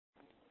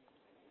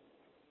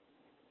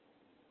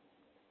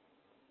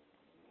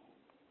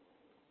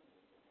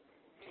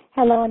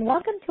Hello and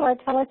welcome to our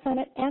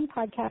telesummit and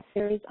podcast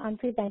series on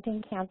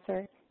preventing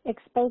cancer,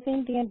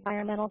 exposing the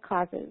environmental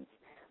causes.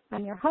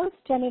 I'm your host,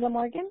 Jenny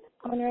LaMorgan,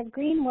 owner of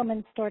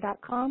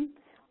greenwomanstore.com,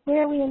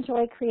 where we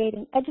enjoy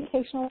creating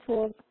educational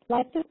tools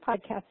like this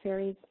podcast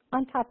series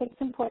on topics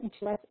important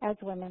to us as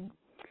women.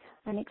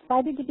 I'm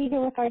excited to be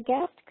here with our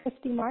guest,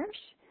 Kristi Marsh,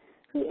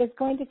 who is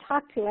going to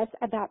talk to us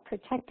about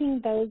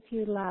protecting those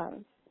you love.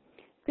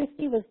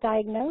 Kristi was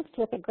diagnosed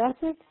with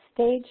aggressive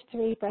stage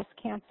 3 breast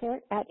cancer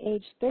at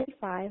age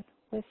 35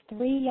 with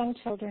 3 young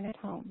children at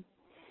home.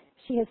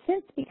 She has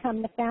since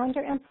become the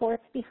founder and force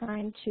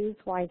behind Choose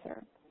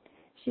Wiser.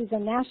 She's a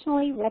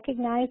nationally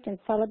recognized and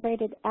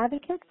celebrated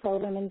advocate for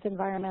women's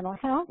environmental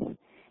health,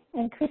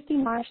 and Kristi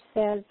Marsh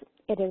says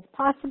it is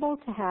possible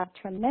to have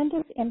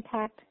tremendous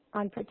impact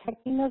on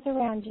protecting those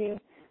around you,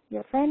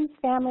 your friends,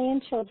 family,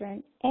 and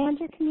children, and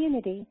your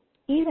community,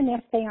 even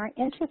if they aren't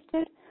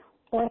interested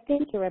or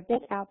think you're a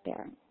bit out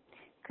there.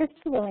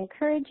 Kristi will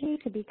encourage you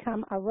to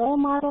become a role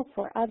model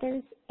for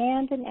others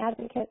and an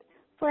advocate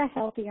for a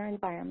healthier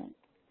environment.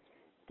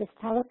 This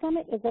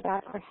telesummit is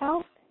about our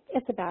health,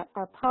 it's about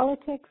our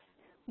politics,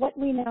 what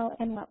we know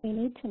and what we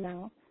need to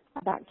know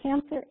about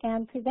cancer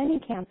and preventing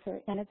cancer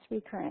and its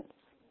recurrence.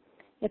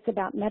 It's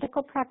about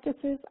medical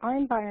practices, our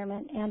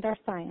environment, and our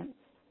science.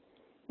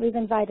 We've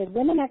invited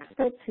women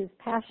experts whose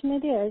passion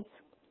it is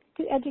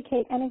to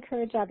educate and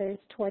encourage others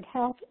toward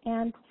health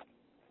and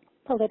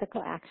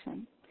political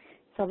action.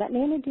 So let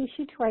me introduce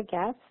you to our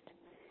guest.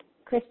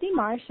 Kristi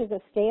Marsh is a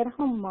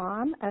stay-at-home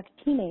mom of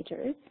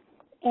teenagers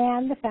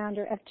and the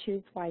founder of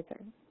Choose Wiser.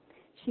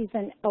 She's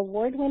an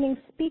award-winning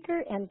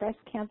speaker and breast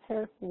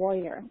cancer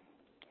warrior.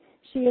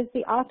 She is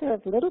the author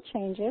of Little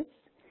Changes,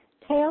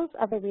 Tales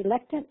of a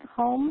Reluctant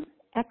Home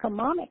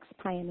Economics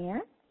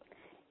Pioneer,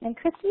 and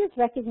Kristi is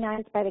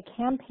recognized by the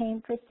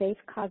Campaign for Safe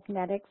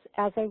Cosmetics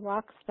as a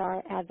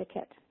Rockstar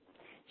advocate.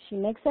 She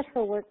makes it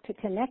her work to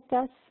connect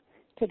us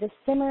to the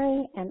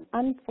simmering and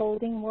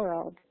unfolding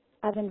world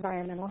of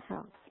environmental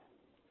health.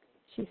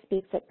 She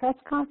speaks at press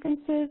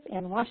conferences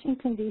in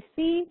Washington,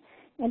 D.C.,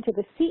 and to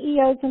the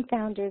CEOs and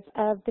founders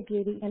of the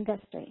beauty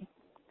industry.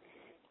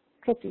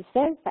 Kristi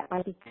says that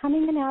by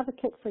becoming an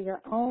advocate for your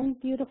own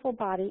beautiful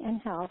body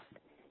and health,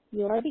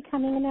 you are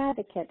becoming an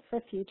advocate for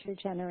future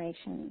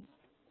generations.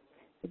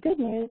 The good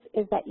news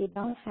is that you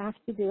don't have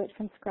to do it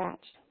from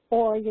scratch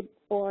or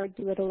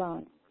do it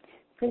alone.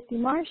 Kristi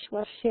Marsh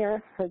will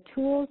share her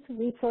tools,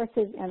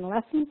 resources, and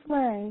lessons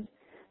learned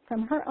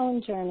from her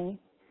own journey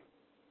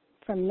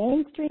from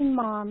mainstream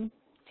mom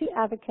to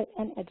advocate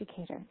and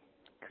educator,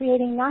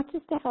 creating not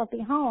just a healthy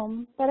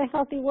home, but a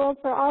healthy world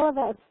for all of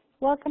us.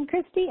 Welcome,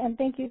 Kristi, and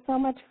thank you so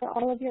much for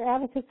all of your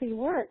advocacy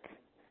work.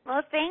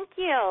 Well, thank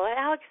you.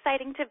 How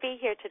exciting to be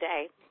here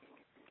today.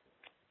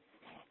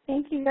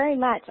 Thank you very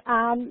much.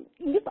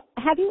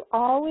 Have you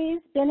always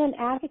been an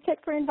advocate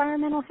for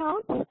environmental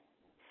health?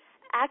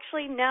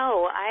 Actually,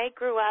 no. I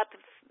grew up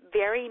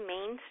very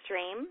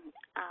mainstream.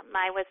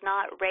 I was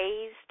not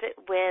raised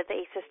with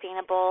a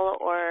sustainable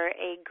or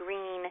a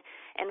green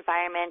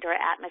environment or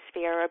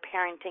atmosphere or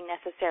parenting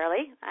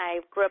necessarily.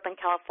 I grew up in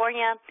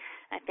California.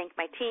 I think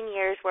my teen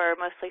years were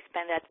mostly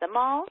spent at the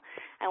mall.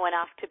 I went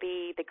off to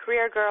be the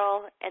career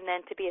girl and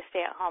then to be a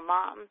stay-at-home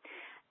mom.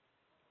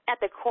 At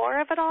the core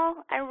of it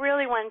all, I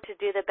really wanted to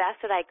do the best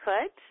that I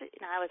could.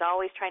 I was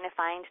always trying to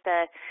find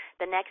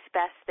the next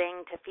best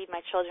thing to feed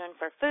my children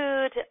for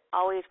food,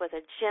 always was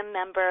a gym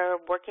member,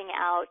 working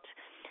out.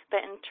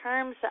 But in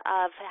terms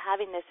of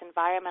having this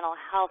environmental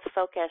health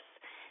focus,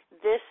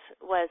 this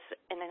was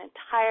an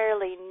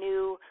entirely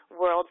new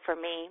world for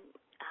me.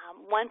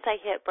 Once I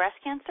hit breast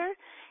cancer,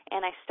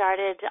 and I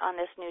started on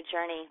this new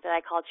journey that I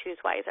call Choose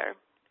Wiser.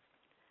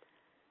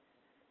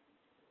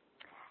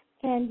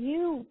 And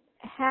you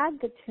had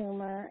the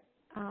tumor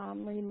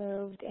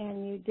removed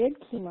and you did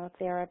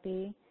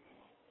chemotherapy,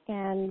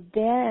 and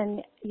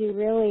then you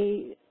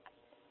really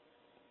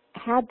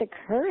had the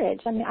courage.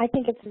 I mean, I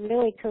think it's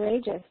really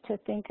courageous to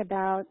think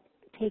about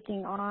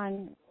taking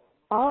on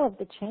all of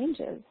the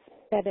changes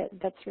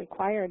that's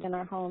required in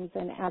our homes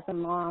and as a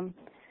mom.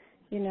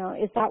 You know,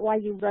 is that why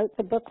you wrote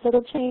the book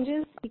Little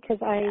Changes? Because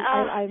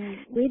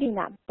I'm reading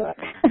that book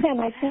and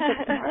I think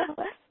it's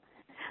marvelous.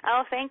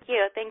 Oh, thank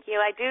you. Thank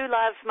you. I do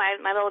love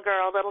my little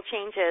girl, Little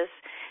Changes,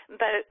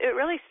 but it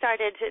really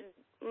started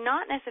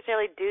not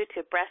necessarily due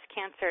to breast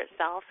cancer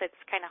itself. It's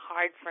kind of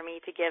hard for me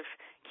to give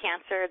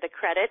cancer the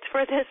credit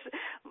for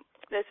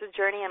this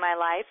journey in my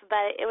life,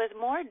 but it was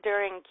more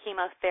during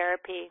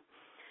chemotherapy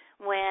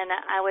when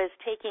I was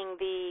taking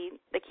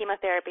the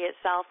chemotherapy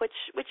itself, which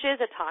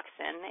is a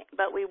toxin,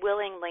 but we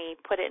willingly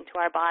put it into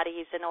our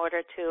bodies in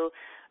order to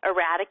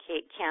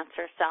eradicate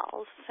cancer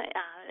cells.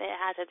 It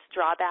has its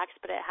drawbacks,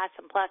 but it has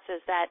some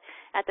pluses that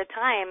at the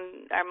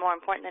time are more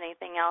important than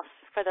anything else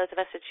for those of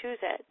us who choose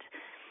it.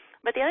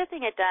 But the other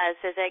thing it does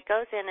is it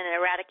goes in and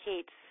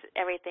eradicates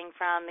everything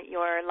from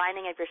your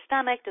lining of your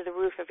stomach to the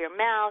roof of your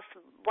mouth,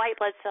 white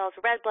blood cells,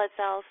 red blood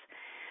cells,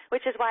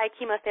 which is why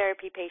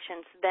chemotherapy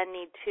patients then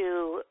need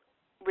to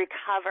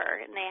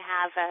recover, and they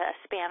have a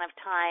span of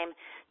time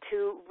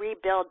to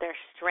rebuild their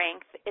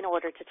strength in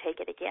order to take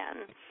it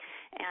again.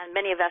 And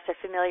many of us are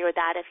familiar with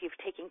that if you've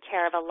taken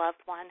care of a loved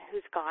one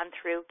who's gone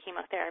through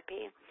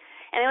chemotherapy.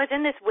 And it was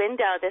in this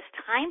window, this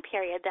time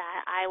period, that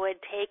I would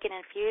take an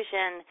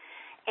infusion,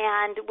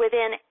 and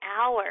within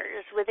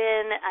hours,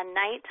 within a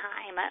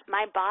nighttime,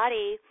 my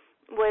body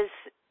was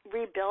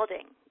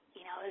rebuilding.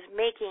 It was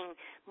making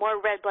more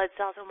red blood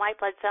cells and white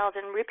blood cells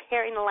and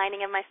repairing the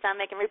lining of my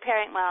stomach and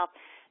repairing, well,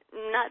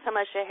 not so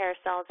much the hair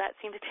cells. That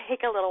seemed to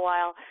take a little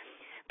while.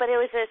 But it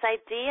was this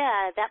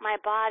idea that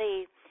my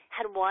body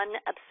had one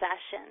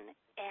obsession,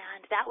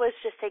 and that was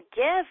just to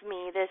give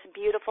me this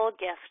beautiful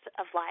gift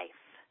of life.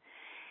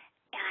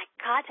 And I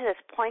got to this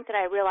point that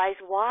I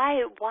realized,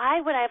 why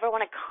would I ever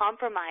want to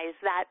compromise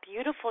that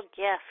beautiful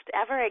gift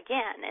ever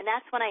again? And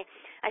that's when I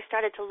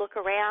started to look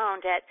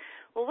around at,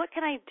 well, what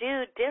can I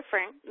do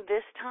different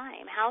this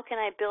time? How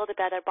can I build a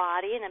better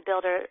body and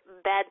build a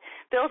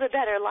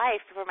better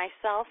life for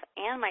myself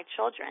and my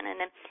children?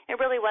 And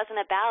it really wasn't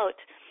about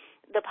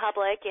the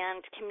public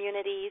and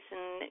communities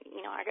and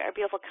our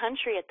beautiful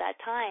country at that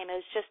time.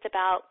 It was just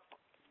about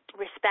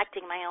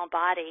respecting my own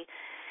body.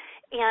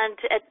 And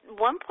at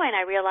one point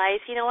I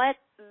realized, you know what,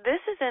 this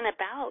isn't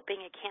about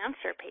being a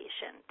cancer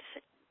patient.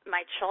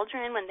 My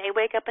children, when they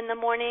wake up in the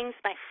mornings,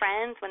 my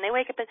friends, when they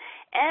wake up,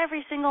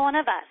 every single one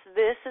of us,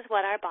 this is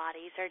what our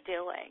bodies are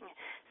doing.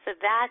 So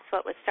that's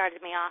what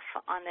started me off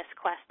on this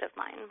quest of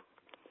mine.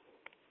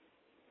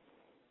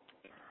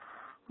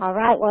 All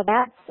right. Well,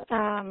 that's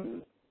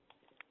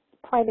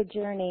quite a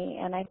journey,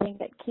 and I think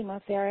that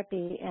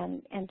chemotherapy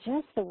and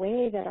just the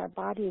way that our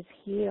bodies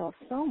heal,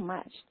 so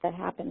much that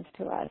happens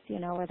to us,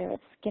 whether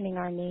it's skinning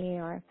our knee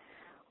or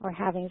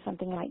having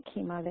something like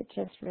chemo that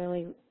just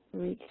really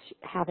wreaks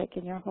havoc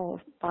in your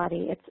whole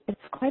body. It's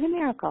quite a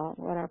miracle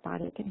what our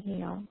body can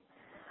heal.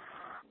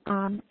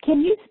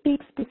 Can you speak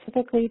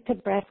specifically to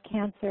breast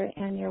cancer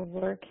and your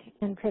work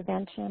in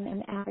prevention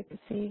and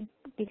advocacy?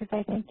 Because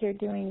I think you're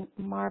doing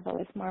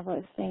marvelous,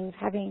 marvelous things.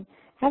 Having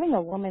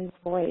a woman's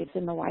voice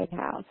in the White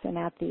House and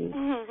at these,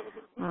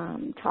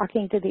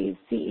 talking to these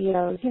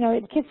CEOs,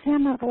 it gives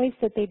them a voice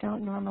that they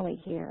don't normally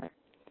hear.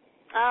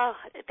 Oh,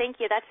 thank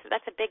you.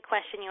 That's a big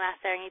question you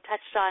asked there, and you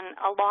touched on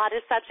a lot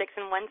of subjects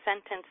in one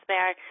sentence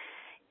there.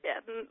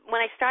 When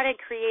I started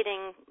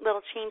creating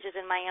little changes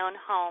in my own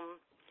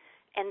home,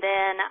 and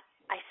then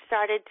I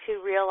started to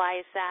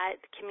realize that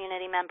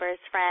community members,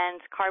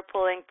 friends,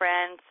 carpooling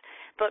friends,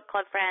 book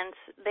club friends,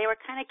 they were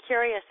kind of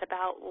curious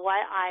about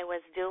what I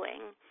was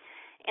doing.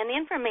 And the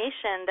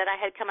information that I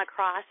had come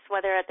across,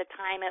 whether at the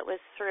time it was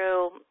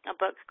through a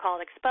book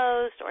called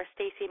Exposed or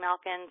Stacey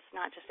Malkin's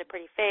Not Just a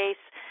Pretty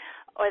Face,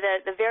 or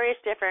the various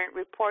different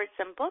reports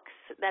and books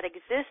that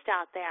exist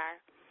out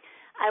there,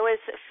 I was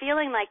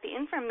feeling like the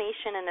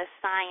information and the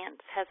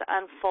science has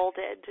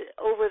unfolded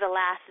over the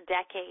last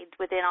decade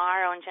within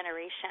our own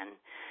generation,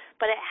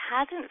 but it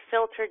hasn't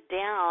filtered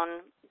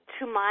down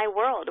to my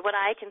world, what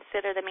I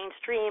consider the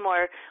mainstream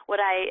or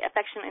what I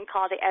affectionately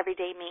call the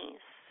everyday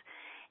me's.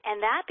 And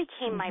that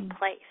became my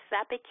place.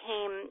 That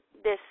became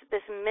this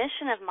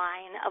mission of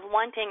mine of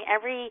wanting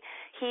every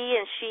he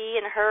and she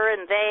and her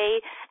and they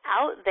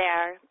out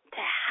there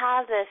to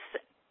have this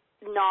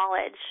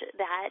knowledge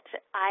that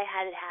I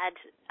had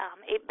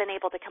been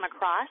able to come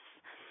across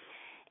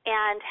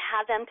and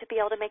have them to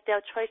be able to make their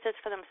choices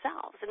for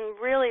themselves. And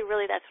really,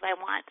 really that's what I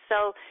want.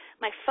 So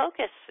my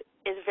focus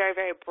is very,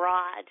 very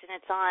broad, and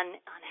it's on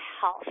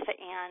health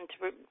and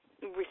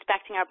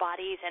respecting our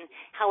bodies and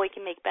how we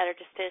can make better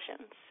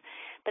decisions.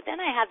 But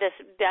then I have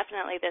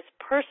definitely this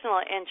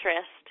personal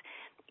interest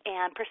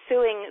and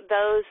pursuing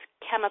those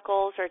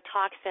chemicals or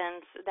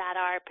toxins that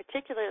are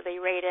particularly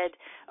related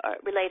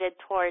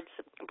towards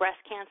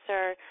breast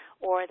cancer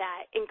or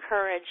that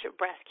encourage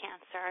breast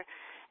cancer,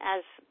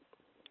 as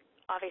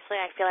obviously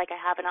I feel like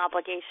I have an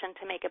obligation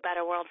to make a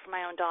better world for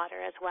my own daughter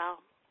as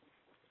well.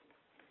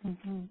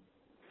 Mm-hmm.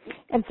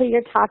 And so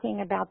you're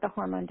talking about the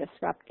hormone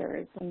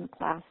disruptors and the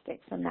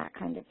plastics and that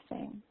kind of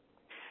thing.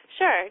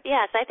 Sure,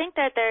 yes. I think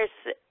that there's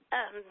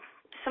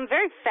some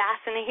very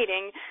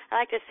fascinating,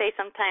 I like to say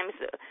sometimes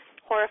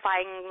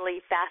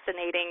horrifyingly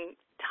fascinating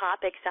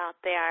topics out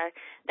there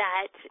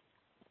that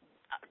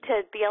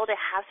to be able to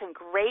have some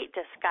great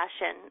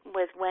discussion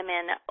with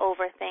women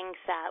over things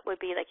that would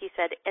be, like you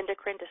said,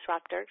 endocrine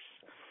disruptors.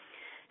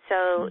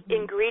 So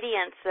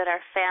ingredients that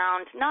are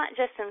found not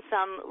just in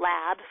some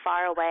lab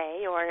far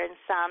away or in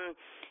some,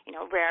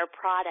 rare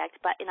product,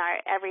 but in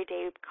our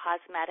everyday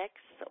cosmetics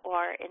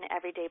or in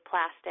everyday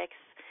plastics,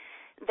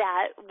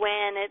 that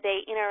when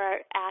they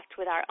interact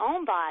with our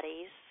own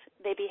bodies,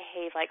 they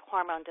behave like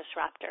hormone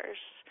disruptors.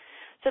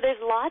 So there's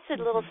lots of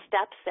little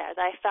steps there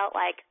that I felt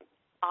like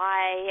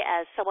I,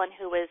 as someone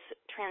who was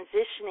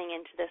transitioning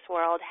into this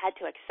world, had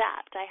to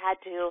accept. I had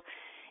to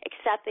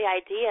accept the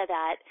idea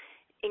that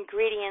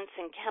ingredients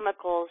and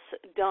chemicals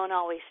don't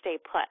always stay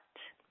put,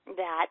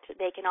 that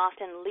they can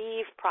often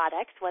leave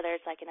products, whether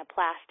it's like in a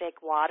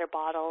plastic water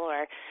bottle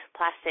or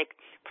plastic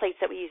plates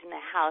that we use in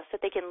the house,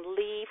 that they can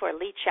leave or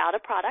leach out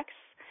of products,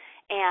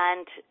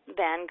 and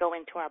then go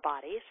into our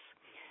bodies.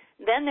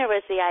 Then there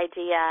was the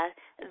idea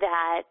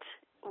that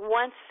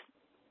once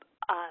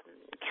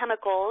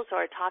chemicals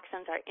or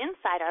toxins are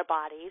inside our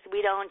bodies,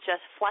 we don't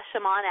just flush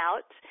them on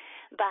out,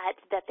 but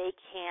that they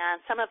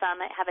can, some of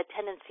them have a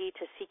tendency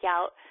to seek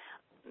out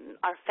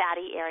our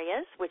fatty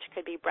areas, which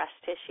could be breast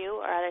tissue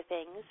or other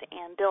things,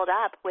 and build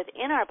up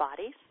within our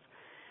bodies.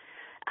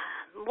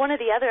 One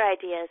of the other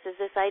ideas is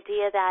this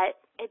idea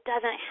that it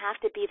doesn't have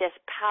to be this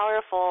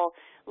powerful,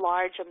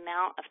 large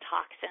amount of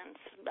toxins.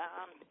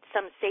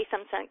 Some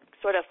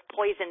sort of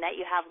poison that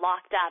you have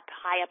locked up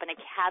high up in a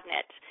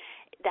cabinet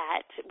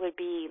that would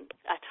be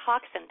a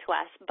toxin to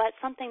us, but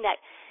something that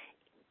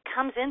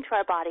comes into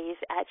our bodies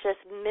at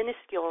just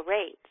minuscule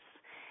rates.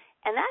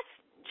 And that's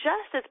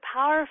just as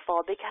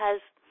powerful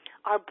because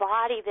our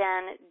body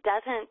then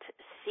doesn't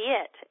see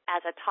it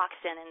as a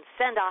toxin and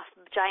send off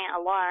giant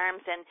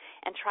alarms and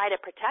try to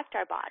protect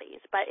our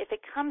bodies. But if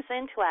it comes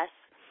into us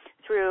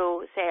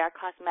through, say, our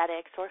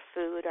cosmetics or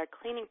food or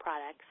cleaning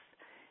products,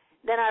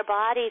 then our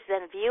bodies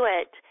then view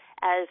it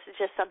as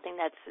just something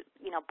that's,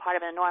 part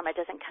of a norm. It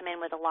doesn't come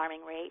in with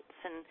alarming rates.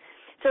 And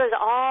so there's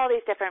all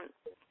these different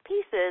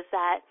pieces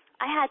that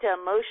I had to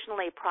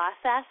emotionally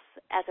process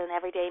as an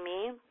everyday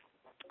me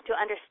to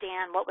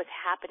understand what was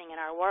happening in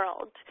our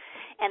world.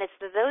 And it's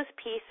those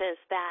pieces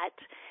that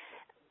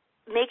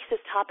makes this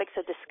topic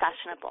so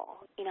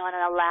discussionable, and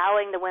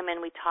allowing the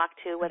women we talk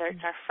to, whether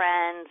it's our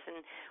friends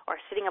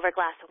or sitting over a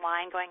glass of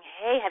wine going,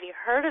 hey, have you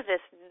heard of this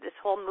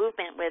whole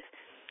movement with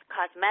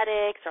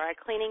cosmetics or our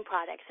cleaning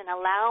products, and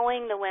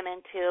allowing the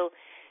women to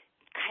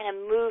kind of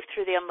move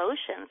through the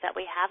emotions that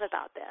we have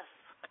about this.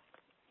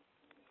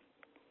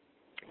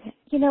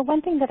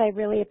 One thing that I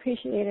really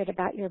appreciated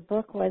about your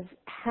book was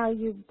how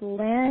you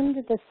blend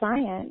the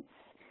science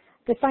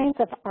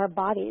of our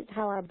bodies,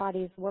 how our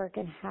bodies work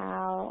and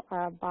how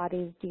our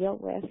bodies deal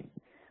with,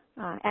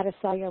 at a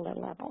cellular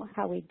level,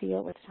 how we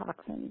deal with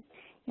toxins.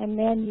 And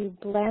then you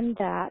blend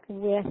that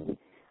with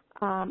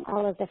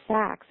all of the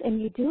facts.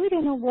 And you do it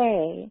in a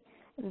way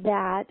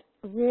that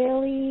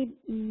really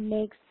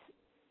made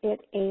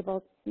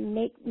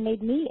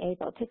me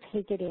able to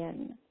take it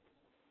in.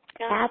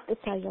 At the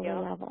cellular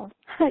level,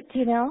 do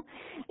you know?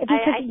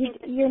 Because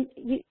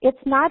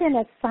it's not in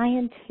a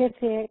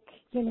scientific,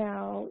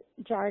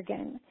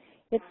 jargon.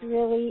 It's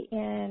really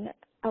in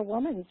a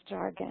woman's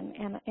jargon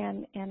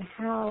and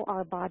how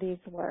our bodies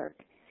work.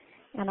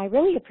 And I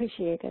really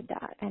appreciated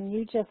that. And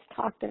you just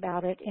talked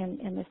about it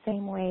in the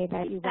same way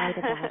that you write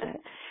about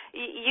it.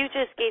 You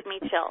just gave me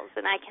chills,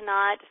 and I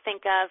cannot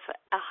think of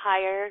a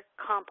higher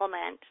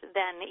compliment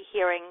than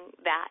hearing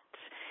that.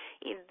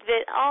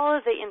 All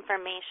of the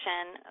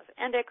information of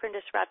endocrine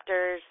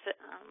disruptors,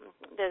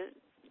 the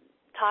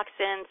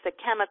toxins, the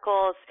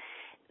chemicals,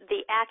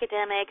 the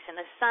academics and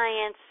the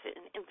science,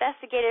 and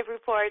investigative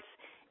reports,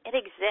 it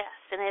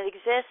exists, and it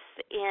exists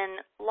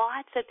in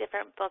lots of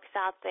different books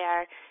out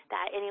there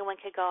that anyone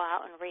could go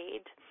out and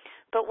read.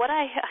 But what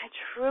I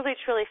truly,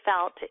 truly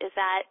felt is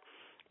that,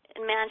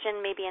 imagine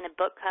maybe in a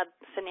book club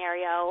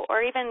scenario, or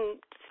even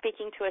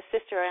speaking to a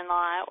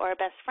sister-in-law or a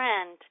best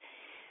friend,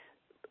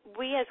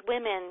 we as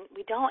women,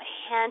 we don't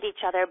hand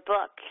each other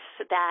books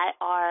that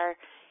are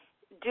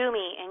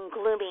doomy and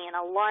gloomy and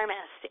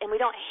alarmist, and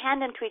we don't hand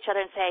them to each other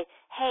and say,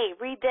 hey,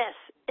 read this.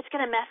 It's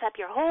going to mess up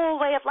your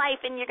whole way of life,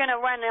 and you're going to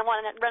run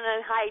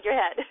and hide your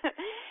head.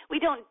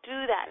 We don't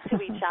do that to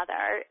each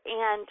other.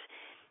 And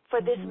for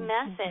this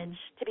message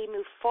to be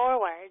moved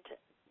forward,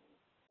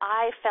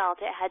 I felt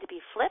it had to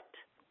be flipped.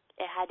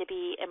 It had to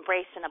be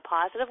embraced in a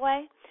positive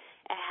way.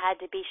 It had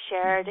to be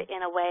shared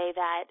in a way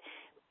that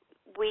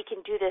we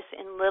can do this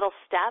in little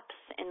steps,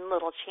 in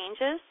little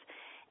changes,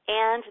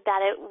 and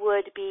that it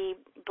would be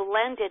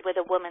blended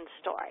with a woman's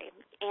story.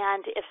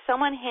 And if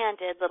someone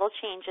handed little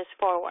changes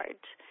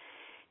forward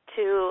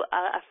to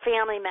a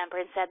family member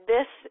and said,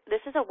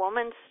 this is a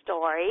woman's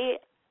story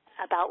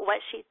about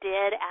what she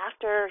did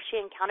after she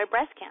encountered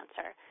breast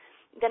cancer,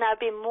 then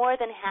I'd be more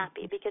than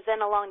happy, because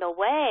then along the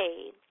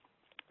way,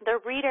 the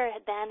reader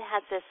then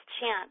has this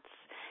chance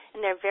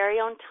in their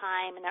very own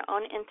time, in their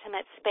own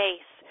intimate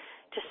space,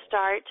 to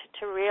start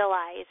to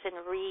realize and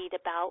read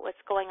about what's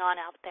going on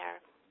out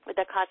there with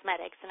the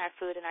cosmetics and our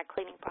food and our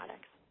cleaning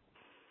products.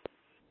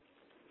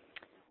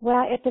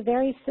 Well, it's a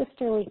very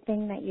sisterly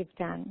thing that you've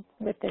done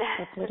with this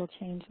book, Little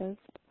Changes.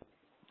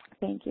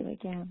 Thank you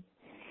again.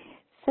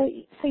 So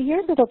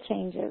your little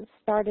changes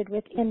started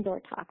with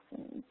indoor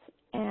toxins,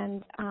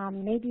 and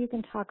maybe you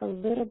can talk a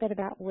little bit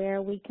about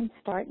where we can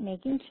start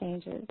making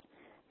changes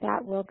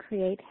that will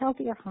create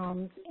healthier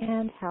homes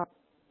and help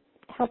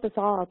us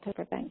all to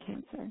prevent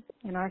cancer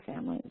in our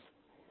families.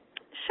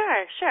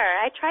 Sure.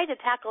 I tried to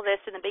tackle this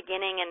in the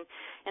beginning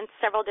in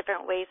several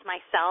different ways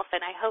myself,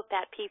 and I hope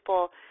that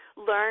people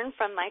learn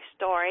from my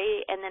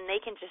story, and then they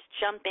can just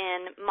jump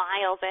in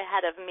miles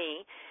ahead of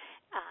me.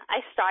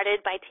 I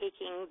started by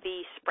taking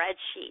the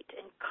spreadsheet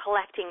and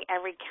collecting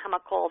every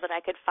chemical that I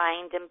could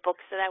find in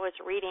books that I was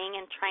reading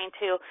and trying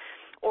to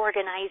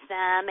organize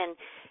them and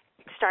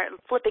start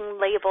flipping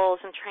labels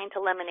and trying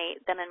to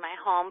eliminate them in my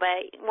home.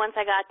 But once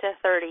I got to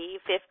 30,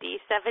 50,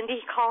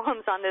 70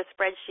 columns on this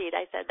spreadsheet,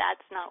 I said,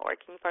 that's not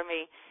working for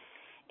me.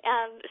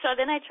 So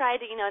then I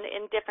tried, in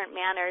different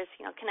manners,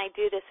 can I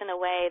do this in a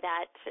way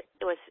that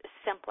it was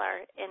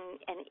simpler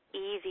and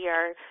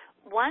easier?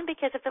 One,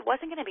 because if it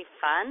wasn't going to be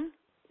fun,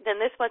 then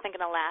this wasn't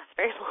going to last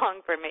very long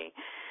for me.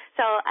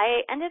 So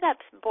I ended up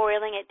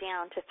boiling it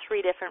down to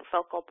 3 different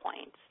focal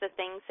points: the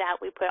things that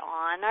we put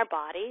on our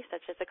body,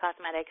 such as the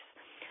cosmetics,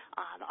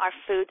 our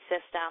food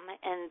system,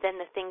 and then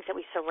the things that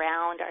we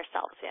surround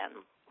ourselves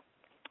in.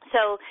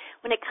 So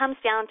when it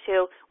comes down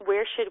to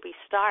where should we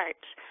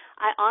start,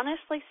 I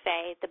honestly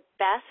say the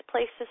best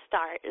place to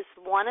start is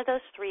one of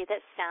those 3 that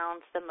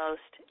sounds the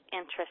most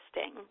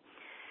interesting.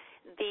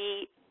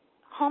 The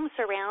home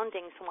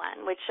surroundings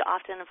one, which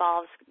often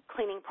involves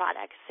cleaning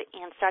products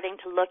and starting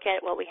to look at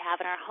what we have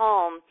in our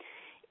home,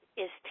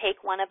 is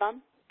take one of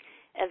them,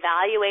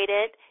 evaluate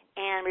it,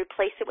 and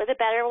replace it with a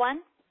better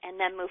one, and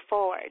then move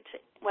forward.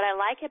 What I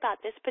like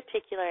about this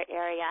particular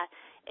area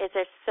is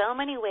there's so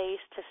many ways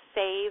to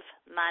save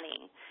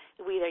money.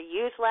 We either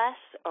use less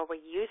or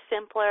we use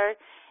simpler,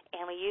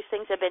 and we use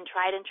things that have been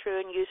tried and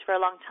true and used for a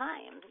long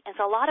time. And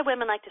so a lot of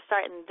women like to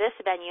start in this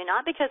venue,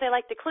 not because they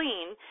like to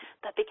clean,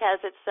 but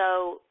because it's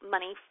so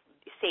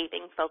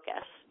money-saving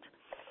focused.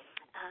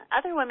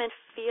 Other women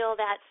feel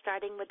that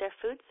starting with their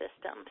food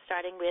system,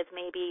 starting with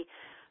maybe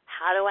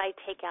how do I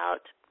take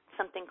out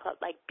something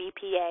called like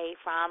BPA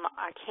from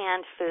our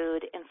canned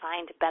food and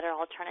find better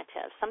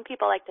alternatives. Some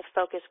people like to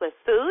focus with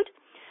food.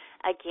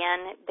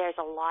 Again, there's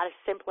a lot of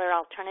simpler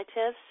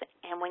alternatives,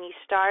 and when you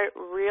start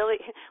really,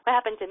 what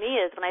happened to me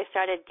is when I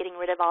started getting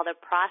rid of all the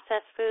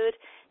processed food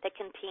that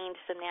contained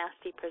some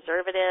nasty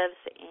preservatives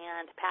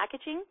and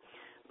packaging,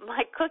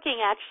 my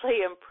cooking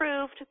actually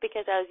improved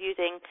because I was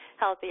using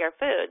healthier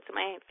foods.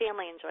 My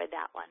family enjoyed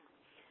that one.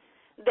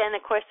 Then,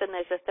 of course,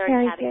 there's a third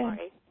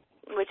category,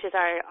 which is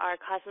our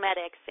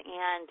cosmetics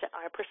and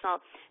our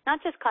personal, not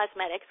just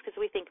cosmetics because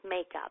we think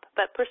makeup,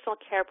 but personal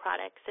care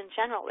products in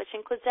general, which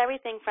includes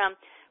everything from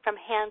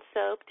hand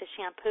soap to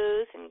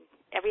shampoos and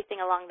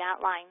everything along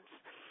that lines.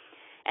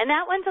 And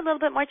that one's a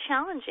little bit more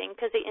challenging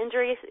because the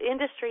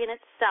industry in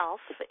itself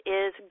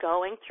is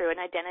going through an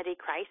identity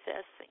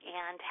crisis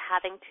and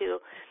having to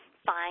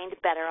find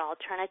better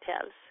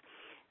alternatives.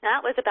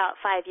 That was about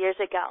 5 years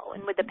ago,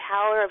 and with the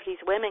power of these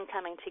women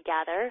coming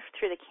together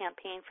through the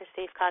campaign for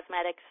Safe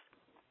Cosmetics,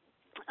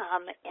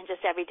 and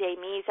just everyday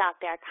me's out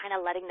there kind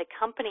of letting the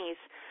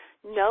companies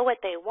know what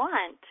they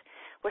want,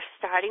 we're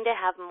starting to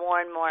have more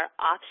and more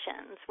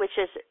options, which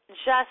is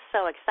just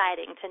so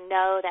exciting to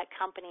know that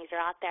companies are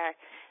out there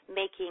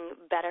making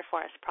better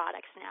for us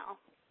products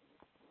now.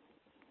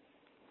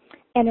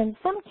 And in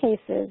some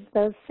cases,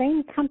 those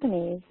same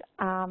companies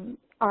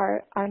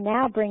are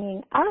now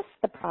bringing us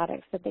the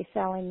products that they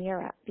sell in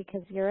Europe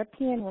because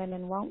European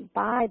women won't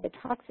buy the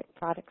toxic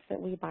products that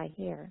we buy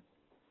here.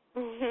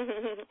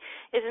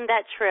 Isn't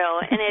that true?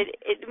 And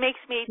it makes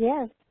me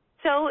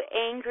so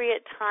angry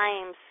at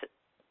times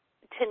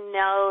to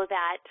know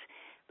that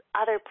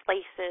other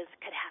places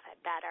could have it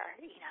better,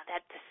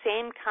 that the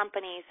same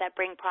companies that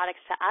bring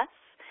products to us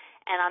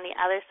and on the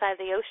other side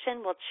of the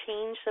ocean will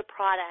change the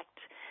product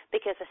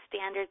because the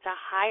standards are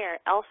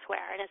higher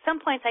elsewhere. And at some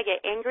points I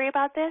get angry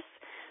about this,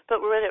 but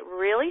what it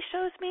really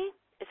shows me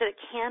is that it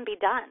can be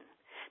done,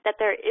 that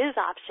there is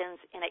options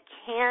and it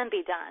can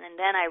be done, and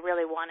then I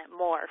really want it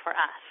more for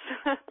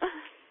us.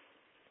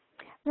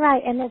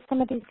 Right, and there's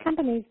some of these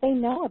companies, they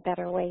know a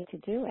better way to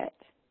do it.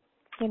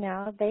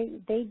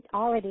 They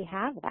already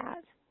have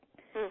that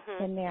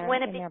in their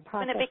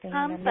processing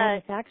and their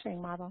manufacturing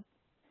model.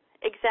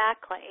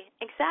 Exactly.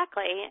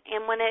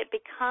 And when it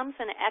becomes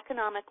an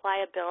economic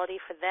liability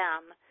for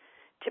them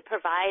to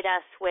provide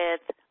us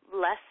with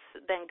less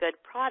than good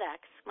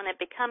products, when it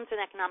becomes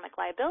an economic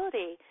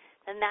liability,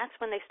 then that's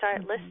when they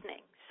start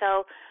listening.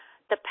 So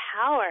the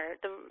power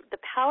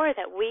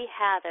that we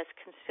have as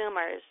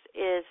consumers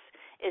is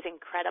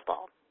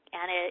incredible,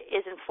 and it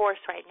is in force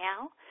right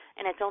now,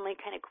 and it's only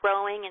kind of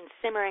growing and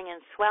simmering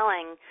and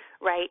swelling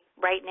right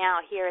now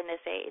here in this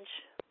age.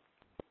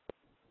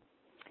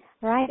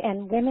 Right,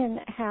 and women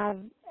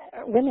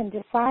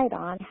decide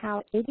on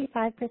how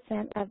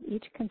 85% of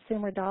each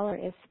consumer dollar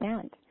is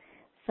spent.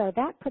 So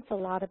that puts a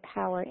lot of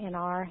power in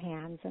our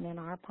hands and in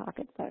our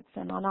pocketbooks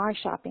and on our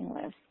shopping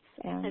lists.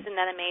 And, isn't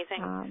that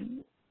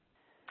amazing?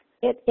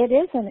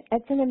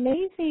 It's an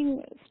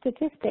amazing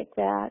statistic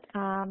that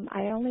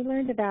I only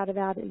learned about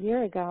a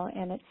year ago,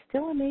 and it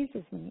still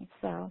amazes me.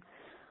 So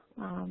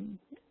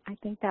I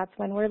think that's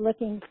when we're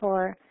looking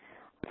for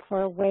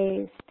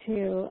ways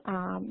to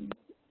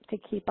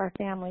keep our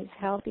families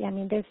healthy. I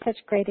mean, there's such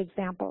great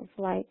examples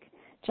like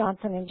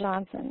Johnson &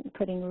 Johnson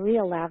putting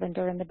real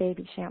lavender in the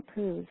baby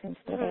shampoos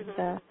instead of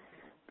the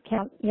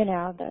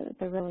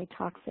really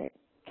toxic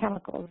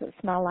chemicals that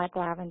smell like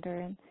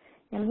lavender.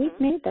 And we've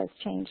made those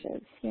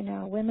changes.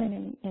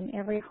 Women in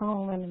every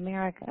home in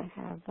America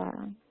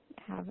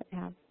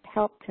have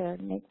helped to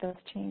make those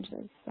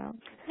changes. So,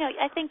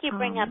 I think you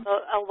bring up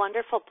a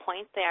wonderful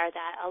point there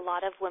that a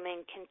lot of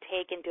women can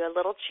take and do a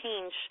little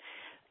change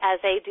as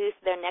they do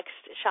their next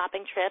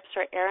shopping trips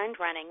or errand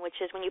running,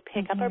 which is when you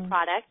pick up a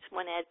product,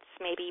 when it's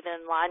maybe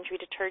even laundry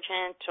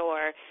detergent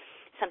or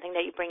something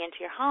that you bring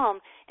into your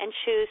home, and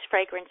choose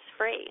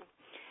fragrance-free.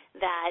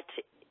 That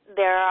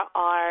there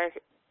are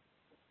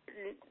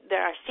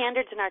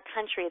standards in our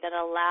country that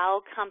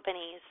allow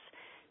companies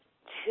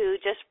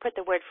to just put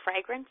the word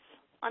fragrance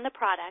on the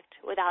product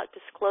without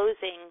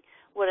disclosing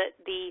what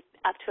the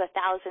up to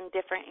 1,000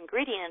 different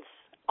ingredients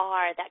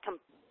are that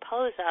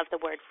compose of the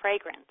word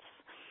fragrance.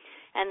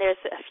 And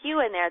there's a few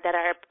in there that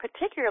are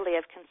particularly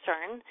of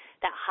concern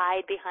that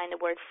hide behind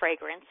the word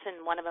fragrance,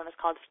 and one of them is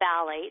called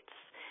phthalates.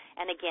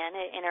 And again,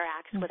 it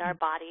interacts with our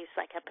bodies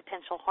like a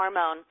potential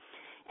hormone.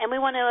 And we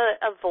want to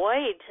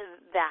avoid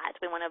that.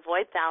 We want to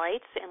avoid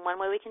phthalates, and one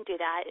way we can do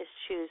that is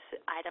choose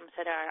items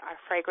that are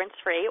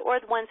fragrance-free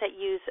or the ones that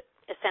use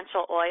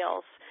essential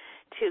oils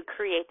to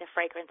create the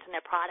fragrance in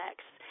their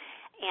products.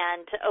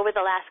 And over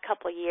the last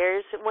couple of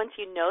years, once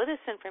you know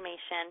this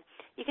information,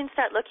 you can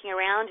start looking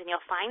around and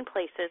you'll find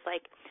places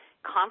like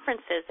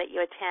conferences that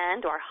you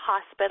attend or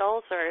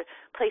hospitals or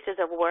places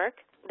of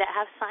work that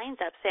have signs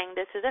up saying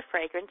this is a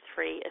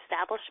fragrance-free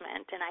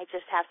establishment. And I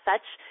just have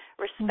such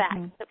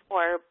respect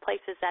for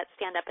places that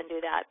stand up and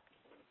do that.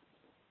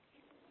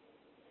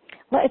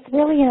 Well, it's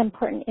really an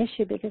important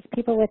issue because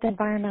people with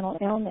environmental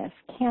illness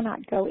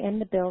cannot go in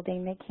the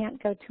building. They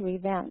can't go to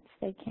events.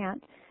 They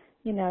can't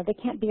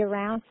be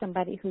around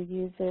somebody who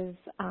uses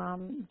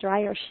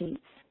dryer sheets,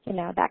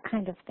 that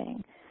kind of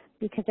thing.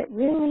 Because it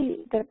really,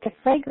 the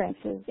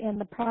fragrances in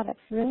the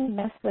products really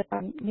mess with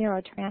our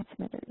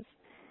neurotransmitters,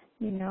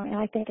 and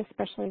I think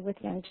especially with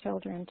young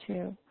children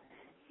too,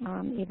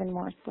 even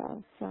more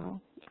so.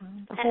 So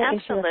the whole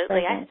issue of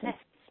fragrances.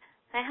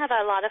 I have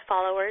a lot of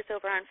followers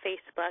over on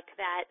Facebook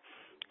that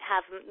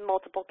have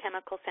multiple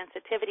chemical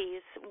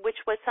sensitivities, which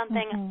was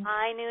something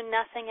I knew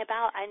nothing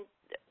about.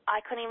 I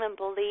couldn't even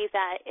believe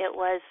that it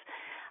was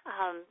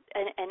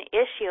an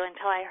issue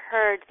until I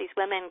heard these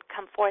women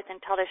come forth and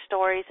tell their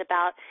stories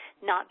about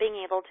not being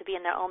able to be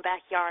in their own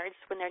backyards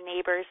when their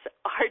neighbors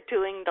are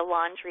doing the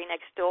laundry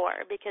next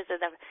door because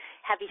of the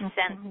heavy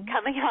scent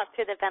coming out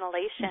through the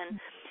ventilation.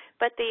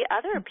 But the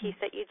other piece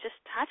that you just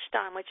touched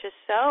on, which is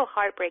so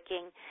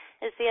heartbreaking,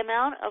 is the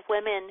amount of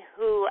women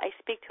who I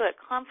speak to at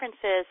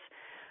conferences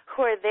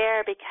who are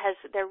there because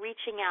they're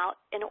reaching out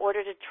in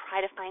order to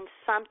try to find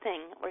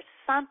something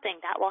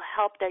that will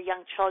help their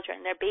young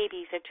children, their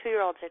babies, their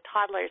 2-year-olds, their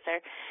toddlers,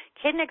 their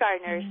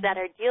kindergartners that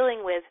are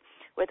dealing with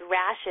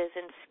rashes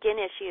and skin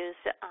issues.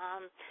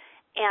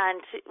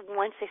 And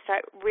once they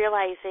start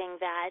realizing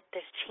that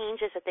there's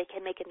changes that they can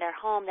make in their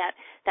home that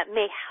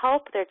may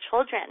help their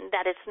children,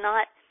 that it's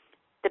not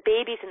the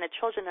babies and the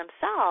children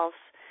themselves,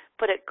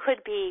 but it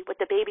could be what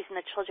the babies and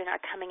the children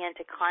are coming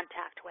into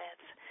contact with.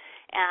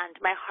 And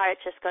my heart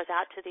just goes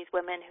out to these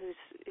women who's,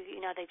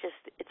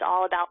 it's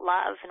all about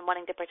love and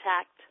wanting to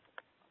protect.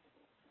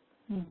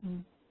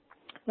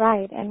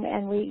 Right,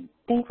 and we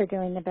think we're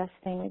doing the best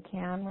thing we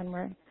can when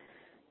we're,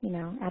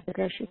 at the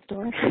grocery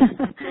store,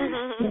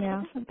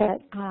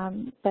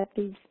 but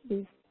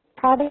these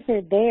products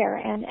are there,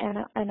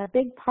 and a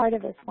big part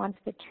of us wants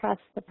to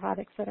trust the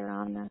products that are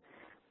on the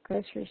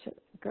grocery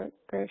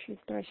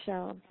store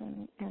shelves,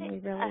 and we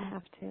really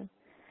have to.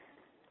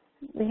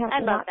 We have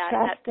to not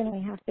trust, and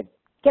we have to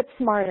get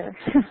smarter.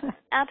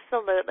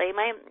 Absolutely.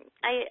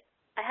 I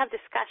have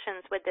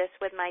discussions with this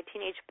with my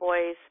teenage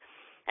boys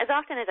as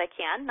often as I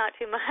can, not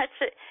too much.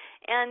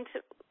 And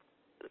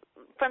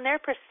from their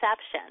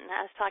perception,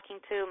 I was talking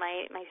to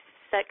my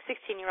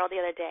 16-year-old the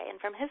other day, and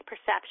from his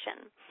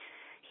perception,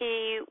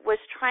 he was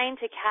trying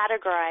to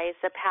categorize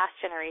the past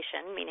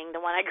generation, meaning the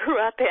one I grew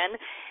up in,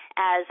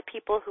 as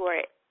people who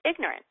are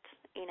ignorant,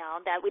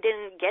 that we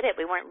didn't get it,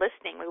 we weren't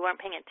listening, we weren't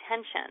paying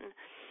attention.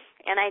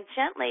 And I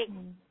gently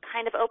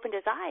kind of opened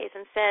his eyes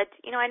and said,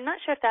 I'm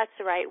not sure if that's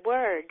the right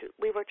word.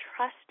 We were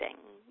trusting.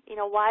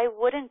 Why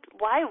would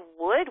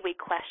we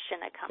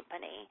question a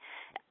company?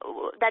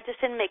 That just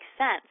didn't make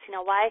sense.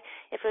 Why,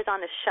 if it was on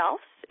the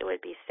shelves, it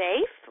would be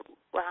safe.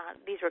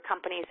 These were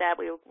companies that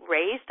we were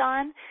raised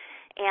on.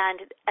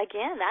 And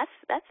again,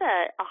 that's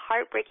a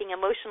heartbreaking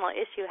emotional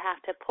issue you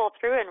have to pull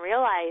through and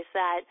realize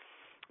that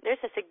there's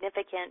a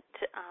significant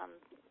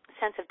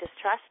sense of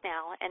distrust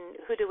now, and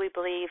who do we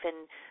believe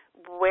and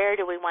where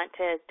do we want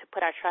to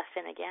put our trust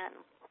in again?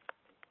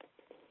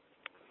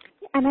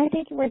 And I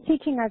think we're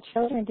teaching our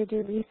children to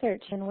do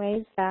research in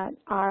ways that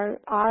our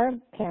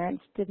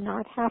parents did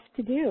not have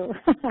to do.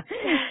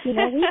 We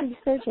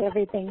research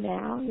everything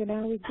now.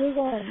 We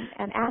Google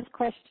and ask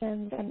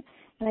questions, and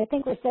I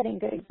think we're setting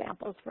good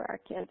examples for our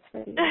kids,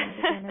 for the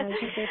younger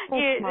generation. They're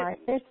so smart.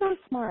 They're so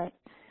smart.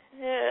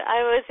 I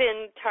was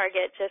in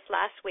Target just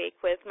last week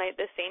with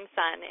the same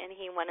son, and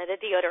he wanted a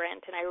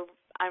deodorant, and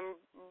I'm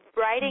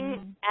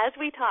writing as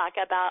we talk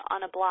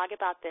on a blog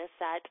about this,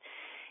 that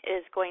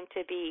is going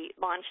to be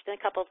launched in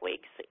a couple of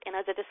weeks. And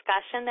it was a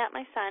discussion that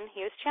my son,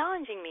 he was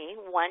challenging me,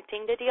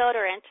 wanting the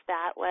deodorant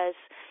that was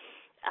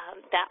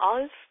that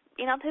all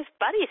his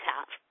buddies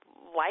have.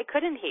 Why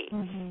couldn't he?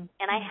 Mm-hmm.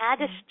 And I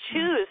had to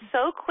choose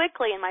so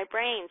quickly in my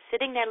brain,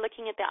 sitting there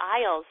looking at the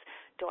aisles.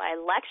 Do I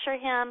lecture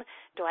him?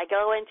 Do I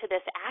go into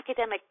this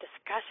academic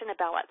discussion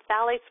about what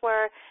phthalates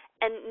were?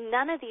 And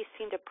none of these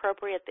seemed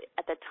appropriate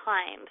at the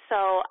time.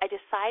 So I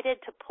decided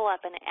to pull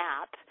up an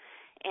app,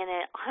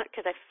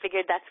 because I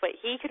figured that's what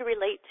he could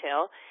relate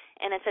to,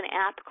 and it's an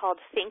app called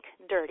Think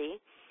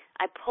Dirty.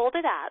 I pulled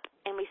it up,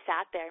 and we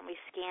sat there, and we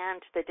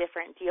scanned the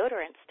different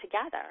deodorants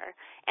together,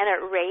 and it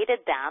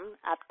rated them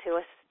up to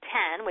a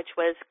 10, which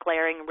was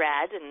glaring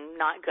red and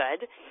not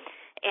good.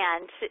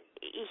 And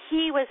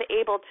he was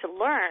able to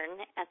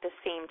learn at the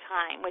same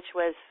time, which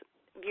was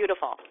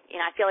beautiful.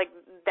 I feel like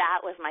that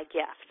was my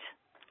gift.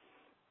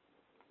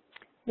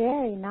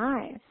 Very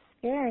nice.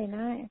 Very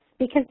nice.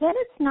 Because then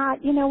it's not,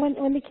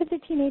 when the kids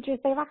are teenagers,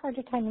 they have a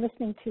harder time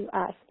listening to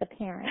us, the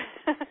parents.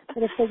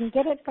 But if they can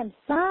get it from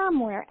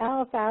somewhere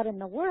else out in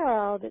the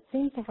world, it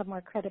seems to have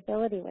more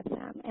credibility with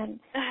them. And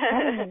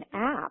having an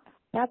app,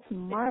 that's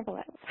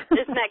marvelous.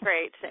 Isn't that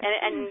great?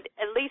 And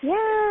at least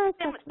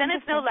then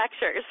it's no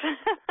lectures.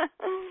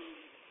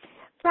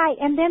 Right,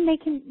 and then they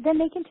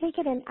can take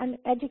it and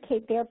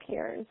educate their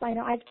peers. I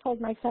know I've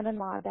told my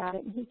son-in-law about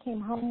it, and he came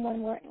home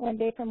one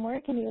day from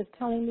work, and he was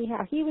telling me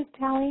how he was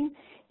telling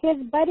his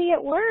buddy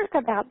at work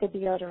about the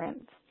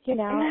deodorants,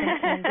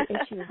 and the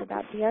issues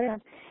about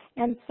deodorants.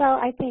 And so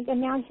I think, and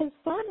now his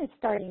son is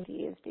starting to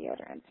use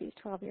deodorants. He's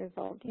 12 years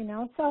old,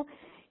 So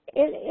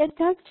it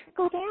does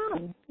trickle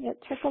down. It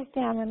trickles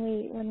down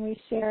when we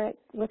share it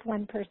with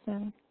one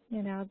person.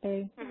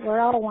 We're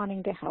all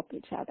wanting to help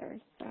each other.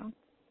 So.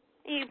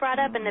 You brought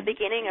up in the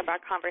beginning of our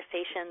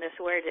conversation this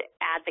word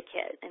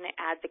advocate and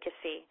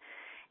advocacy.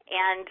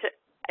 And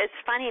it's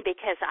funny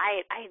because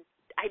I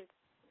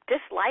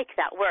dislike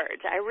that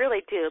word. I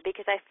really do,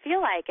 because I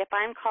feel like if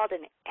I'm called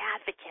an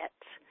advocate,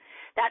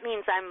 that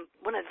means I'm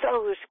one of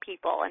those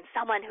people and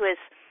someone who is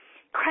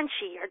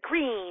crunchy or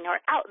green or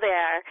out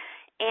there.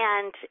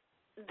 And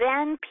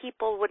then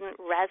people wouldn't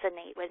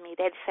resonate with me.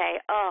 They'd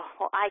say, oh,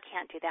 well, I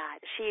can't do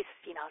that. She's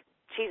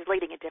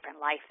leading a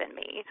different life than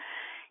me.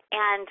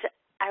 And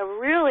I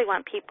really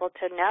want people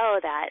to know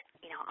that,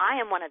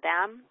 I am one of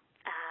them.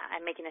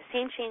 I'm making the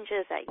same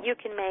changes that you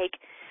can make.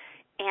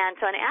 And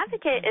so an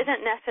advocate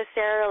isn't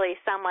necessarily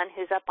someone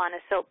who's up on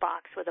a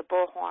soapbox with a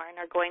bullhorn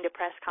or going to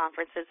press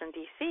conferences in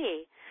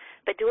D.C.,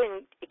 but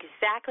doing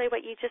exactly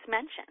what you just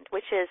mentioned,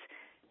 which is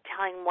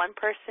telling one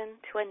person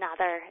to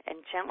another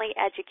and gently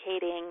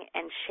educating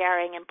and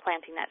sharing and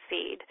planting that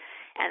seed.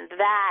 And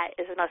that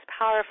is the most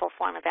powerful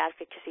form of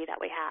advocacy that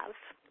we have.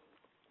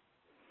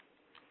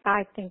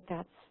 I think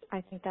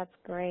that's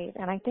great.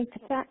 And I think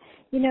that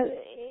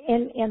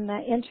in the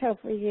intro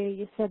for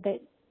you said that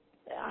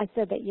I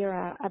said that you're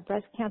a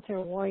breast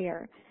cancer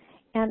warrior.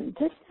 And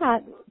just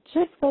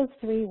those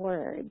three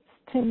words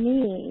to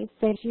me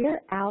says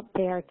you're out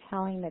there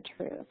telling the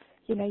truth.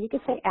 You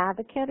could say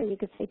advocate or you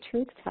could say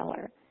truth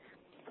teller.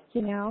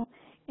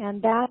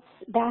 And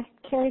that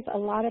carries a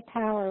lot of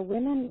power.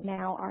 Women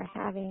now are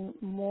having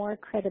more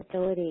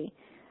credibility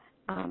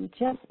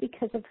just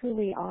because of who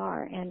we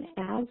are. And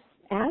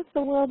as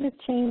the world is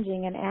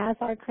changing and as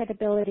our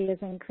credibility is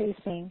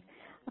increasing,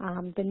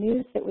 the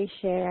news that we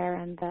share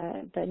and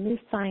the new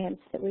science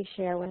that we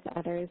share with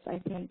others, I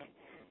think,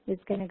 is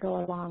going to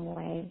go a long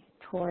way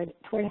toward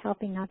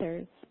helping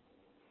others.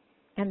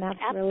 And that's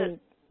Absolutely.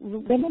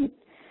 Really, women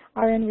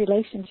are in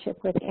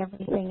relationship with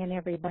everything and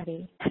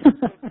everybody.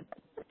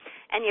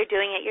 And you're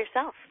doing it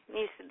yourself.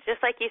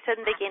 Just like you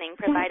said in the beginning,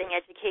 providing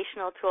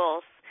educational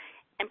tools.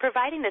 And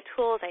providing the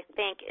tools, I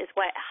think, is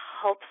what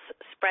helps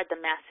spread the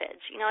message.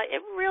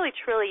 It really,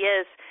 truly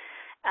is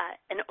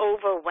an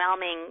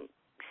overwhelming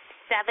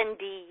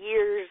 70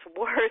 years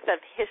worth of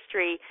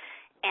history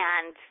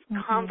and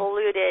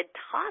convoluted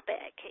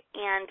topic.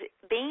 And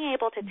being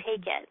able to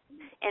take it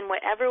in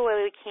whatever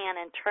way we can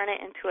and turn it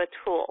into a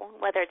tool,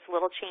 whether it's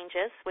little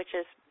changes, which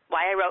is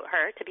why I wrote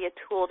her, to be a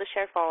tool to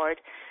share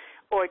forward,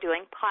 or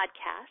doing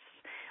podcasts,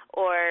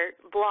 or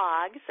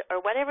blogs, or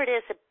whatever it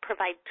is to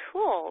provide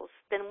tools,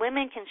 then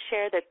women can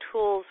share the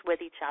tools with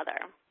each other.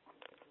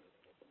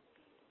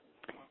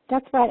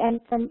 That's right. And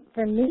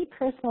for me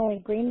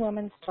personally, Green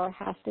Woman Store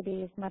has to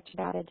be as much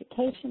about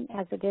education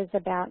as it is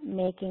about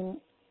making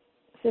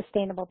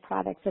sustainable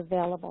products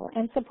available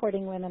and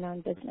supporting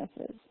women-owned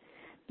businesses.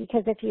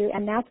 Because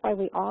and that's why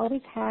we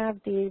always have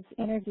these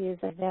interviews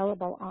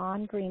available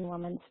on Green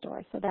Woman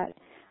Store so that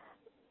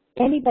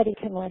anybody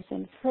can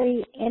listen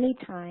free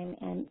anytime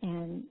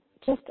and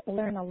just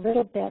learn a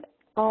little bit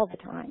all the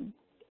time.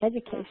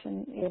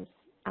 Education is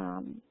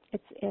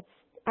it's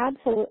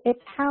absolute.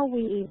 It's how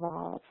we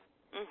evolve.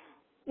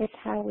 It's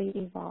how we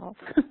evolve.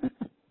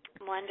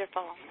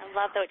 Wonderful. I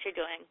love what you're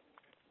doing.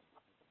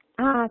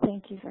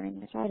 Thank you very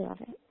much. I love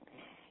it.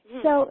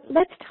 So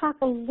let's talk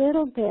a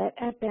little bit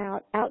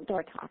about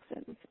outdoor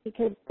toxins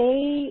because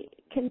they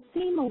can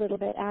seem a little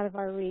bit out of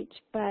our reach,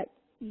 but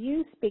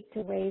you speak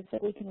to ways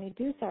that we can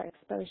reduce our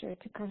exposure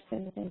to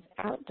carcinogens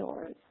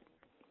outdoors.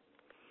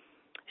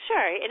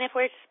 Sure, and if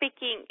we're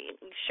speaking,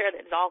 sure,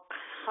 there's all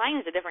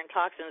kinds of different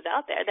toxins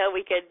out there that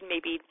we could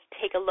maybe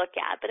take a look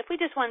at. But if we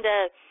just wanted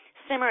to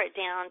simmer it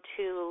down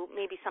to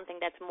maybe something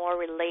that's more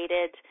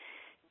related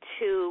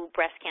to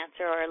breast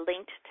cancer or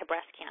linked to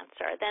breast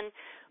cancer, then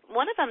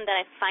one of them that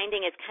I'm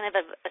finding is kind of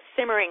a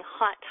simmering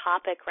hot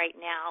topic right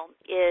now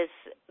is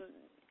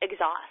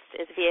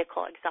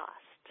vehicle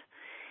exhaust.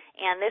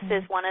 And this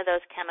is one of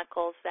those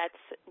chemicals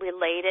that's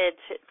related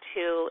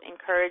to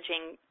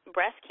encouraging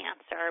breast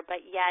cancer,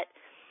 but yet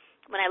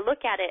when I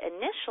look at it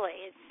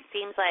initially, it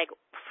seems like,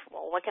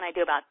 well, what can I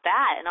do about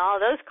that? And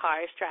all those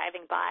cars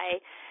driving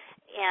by.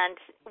 And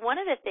one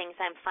of the things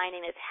I'm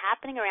finding is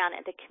happening around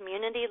at the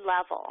community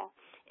level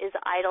is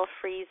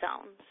idle-free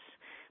zones,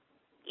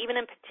 even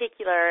in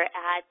particular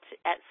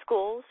at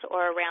schools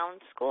or around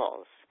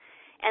schools.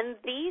 And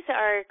these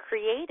are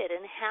created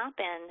and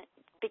happen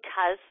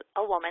because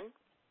a woman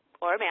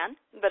or a man,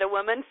 but a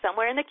woman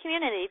somewhere in the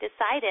community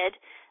decided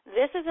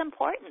this is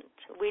important.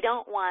 We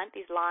don't want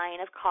these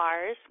line of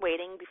cars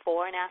waiting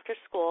before and after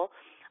school,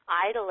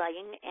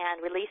 idling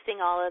and releasing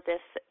all of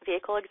this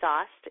vehicle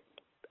exhaust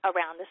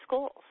around the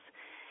schools.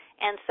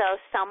 And so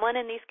someone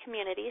in these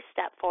communities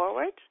stepped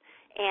forward,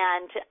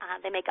 and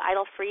they make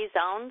idle-free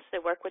zones.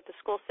 They work with the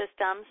school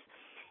systems.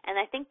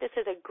 And I think this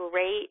is a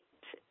great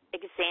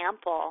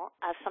example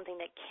of something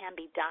that can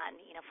be done,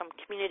 from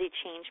community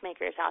change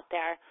makers out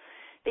there.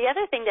 The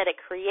other thing that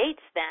it creates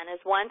then is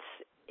once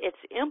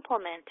it's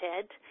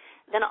implemented,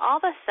 then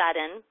all of a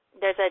sudden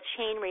there's a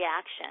chain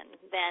reaction.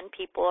 Then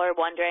people are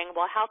wondering,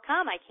 well, how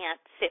come I can't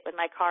sit with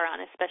my car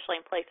on, especially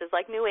in places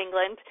like New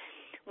England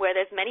where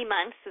there's many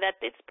months that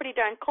it's pretty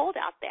darn cold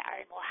out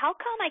there. Well, how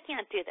come I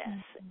can't do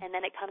this? And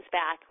then it comes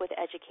back with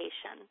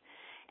education.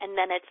 And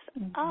then it's,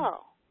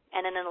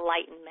 and an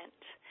enlightenment.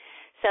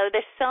 So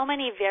there's so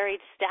many varied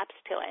steps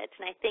to it,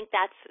 and I think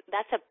that's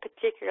a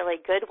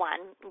particularly good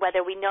one, whether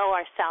we know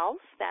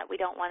ourselves that we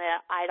don't want to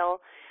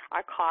idle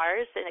our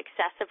cars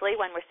excessively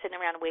when we're sitting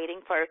around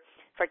waiting for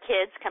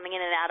kids coming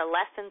in and out of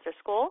lessons or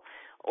school,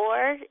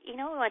 or, we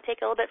want to take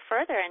it a little bit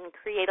further and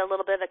create a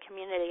little bit of a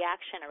community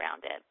action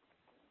around it.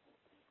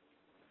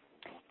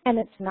 And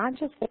it's not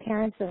just the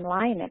parents in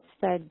line, it's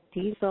the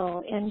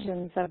diesel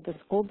engines of the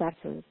school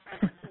buses.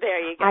 There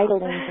you go.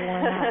 Idling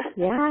worn out.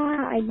 Yeah,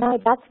 I know.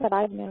 That's what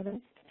I've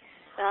noticed.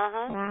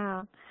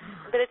 Wow.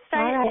 But it's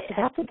starting. All right, so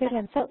that's a good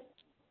one.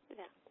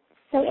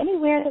 So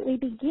anywhere that we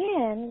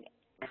begin,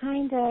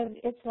 kind of,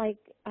 it's like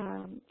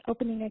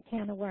opening a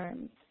can of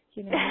worms.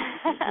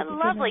 A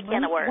lovely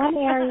can of worms. One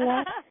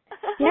area.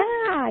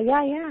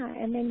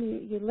 Yeah. And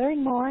then you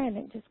learn more, and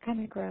it just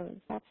kind of grows.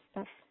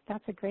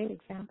 That's a great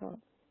example.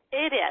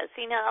 It is.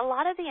 A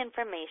lot of the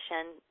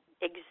information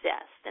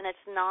exists, and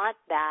it's not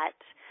that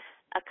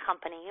a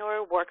company or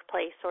a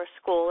workplace or a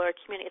school or a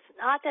community, it's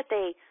not that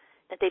they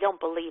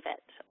don't believe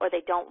it or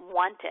they don't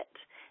want it.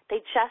 They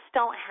just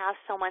don't have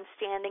someone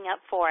standing up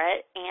for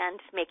it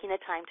and making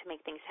the time to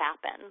make things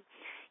happen.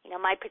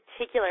 My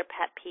particular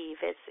pet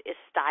peeve is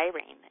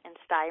styrene, and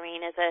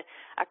styrene is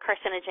a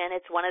carcinogen.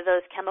 It's one of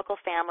those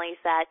chemical families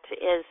that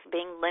is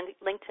being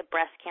linked to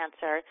breast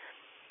cancer,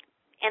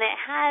 and it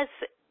has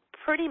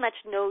pretty much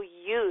no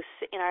use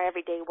in our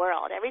everyday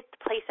world. Every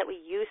place that we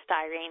use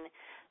styrene,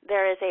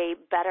 there is a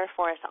better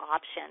for us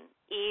option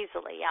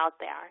easily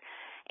out there.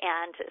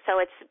 And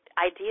so it's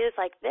ideas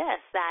like this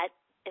that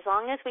as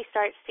long as we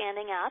start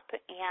standing up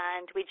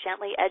and we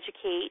gently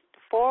educate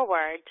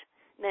forward,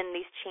 then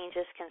these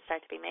changes can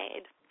start to be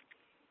made.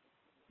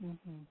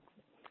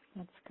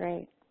 That's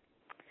great.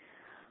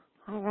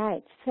 All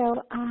right.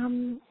 So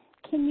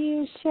can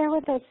you share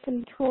with us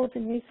some tools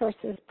and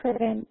resources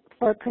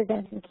for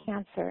preventing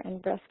cancer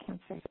and breast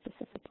cancer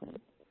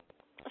specifically?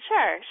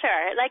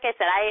 Sure. Like I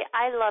said,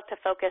 I love to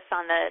focus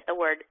on the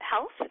word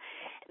health,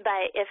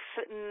 but if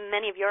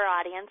many of your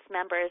audience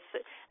members,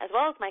 as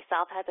well as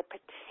myself, has a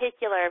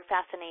particular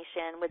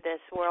fascination with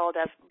this world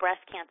of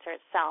breast cancer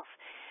itself,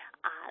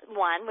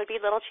 one would be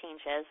little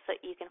changes. So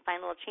you can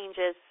find little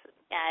changes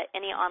at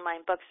any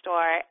online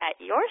bookstore, at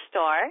your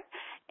store,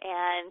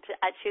 and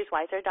at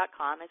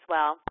choosewiser.com as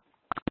well.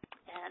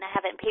 And I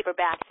have it in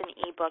paperbacks and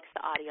ebooks,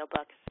 the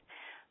audiobooks.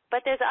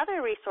 But there's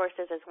other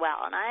resources as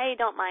well, and I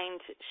don't mind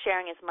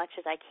sharing as much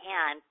as I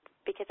can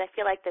because I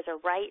feel like there's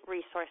a right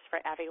resource for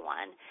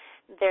everyone.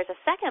 There's a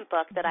second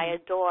book that I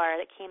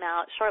adore that came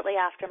out shortly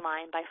after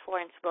mine by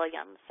Florence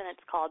Williams, and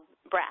it's called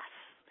Breath.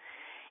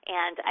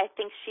 And I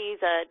think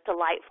she's a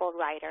delightful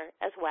writer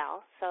as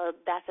well, so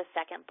that's a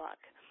second book.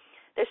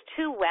 There's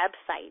two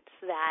websites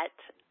that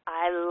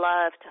I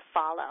love to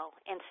follow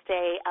and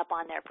stay up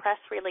on their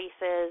press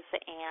releases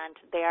and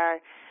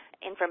their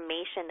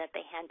information that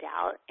they hand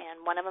out,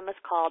 and one of them is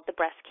called the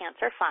Breast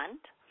Cancer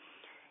Fund,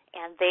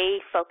 and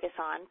they focus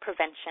on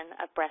prevention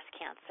of breast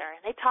cancer.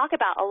 And they talk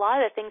about a lot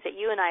of the things that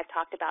you and I have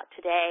talked about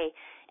today,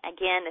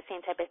 again, the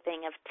same type of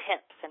thing of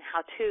tips and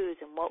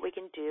how-tos and what we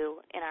can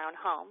do in our own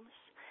homes.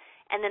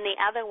 And then the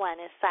other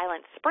one is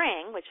Silent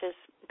Spring, which is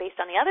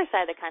based on the other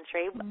side of the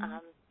country,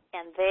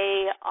 and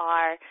they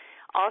are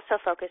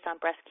also focused on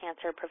breast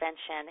cancer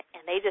prevention,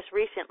 and they just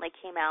recently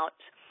came out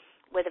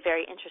with a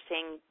very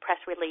interesting press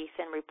release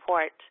and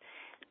report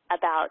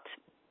about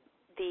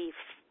the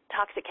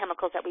toxic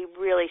chemicals that we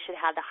really should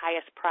have the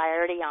highest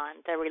priority on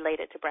that are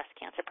related to breast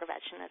cancer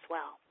prevention as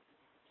well.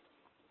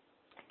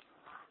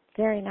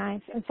 Very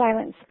nice. And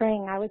Silent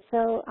Spring, I was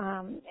so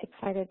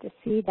excited to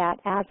see that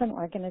as an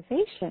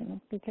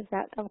organization, because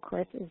that, of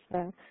course, is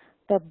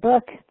the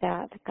book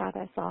that got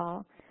us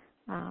all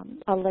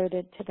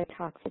alerted to the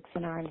toxics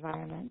in our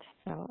environment.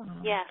 So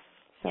yes,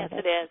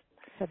 it is.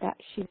 So that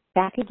she's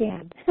back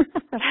again.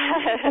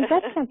 And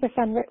Breast Cancer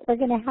Fund, we're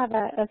going to have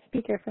a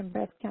speaker from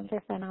Breast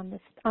Cancer Fund on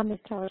this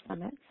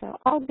telesummit. So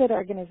all good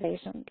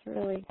organizations,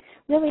 really,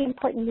 really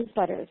important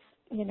newsletters,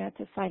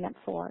 to sign up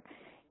for,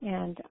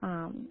 and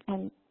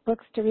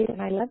books to read.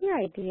 And I love your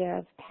idea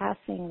of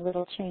passing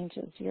little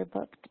changes, your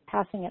book,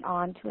 passing it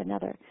on to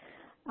another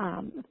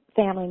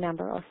family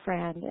member or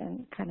friend,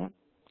 and kind of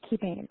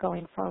keeping it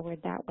going forward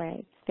that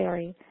way.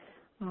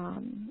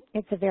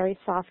 It's a very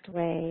soft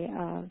way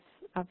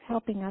of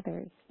helping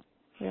others,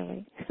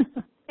 really.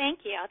 Thank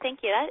you.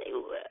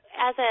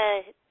 As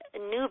a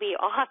newbie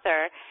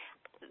author,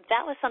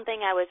 that was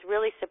something I was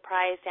really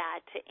surprised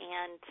at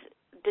and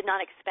did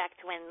not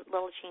expect when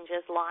Little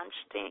Changes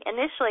launched.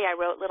 Initially, I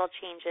wrote Little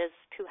Changes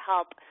to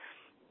help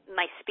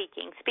my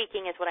speaking.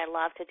 Speaking is what I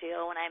love to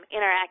do. When I'm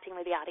interacting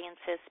with the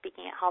audiences,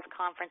 speaking at health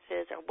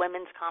conferences or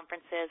women's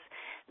conferences,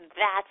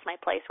 that's my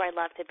place where I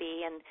love to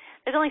be. And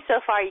there's only so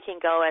far you can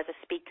go as a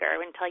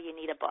speaker until you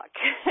need a book,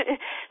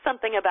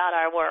 something about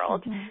our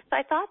world. Mm-hmm. So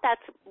I thought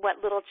that's what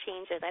Little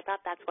Changes, I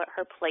thought that's what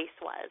her place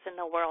was in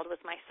the world,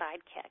 was my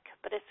sidekick.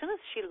 But as soon as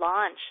she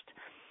launched,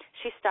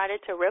 she started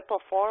to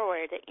ripple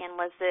forward and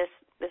was this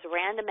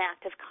random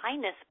act of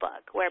kindness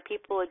book where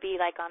people would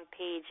be like on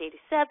page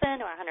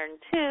 87 or 102,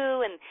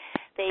 and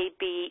they'd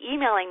be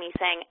emailing me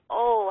saying,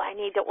 oh, I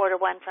need to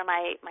order one for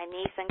my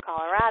niece in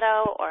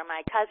Colorado, or my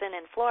cousin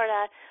in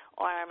Florida,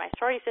 or my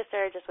sorority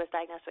sister just was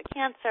diagnosed with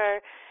cancer,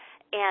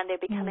 and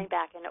they'd be coming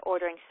back and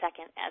ordering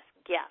second as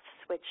gifts,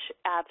 which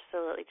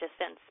absolutely just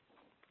sends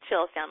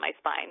chills down my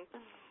spine.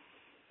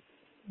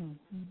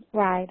 Mm-hmm.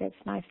 Right.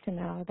 It's nice to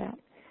know that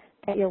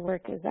your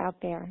work is out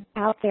there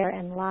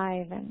and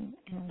live and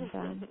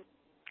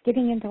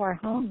getting into our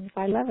homes.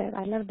 I love it.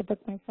 I love the book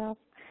myself.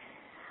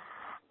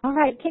 All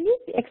right. Can you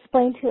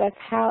explain to us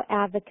how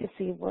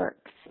advocacy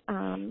works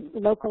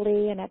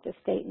locally and at the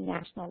state and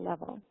national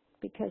level?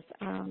 Because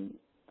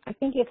I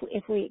think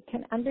if we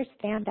can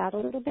understand that a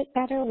little bit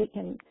better,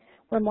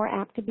 we're more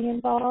apt to be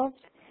involved.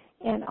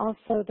 And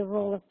also the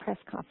role of press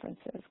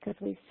conferences, because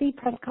we see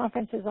press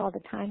conferences all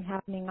the time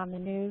happening on the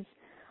news,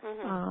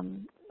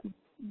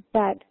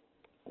 but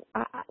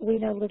we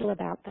know little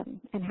about them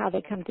and how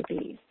they come to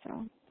be.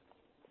 So,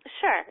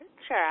 Sure.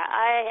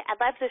 I'd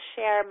love to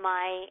share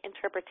my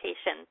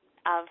interpretation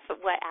of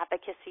what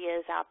advocacy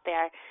is out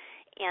there.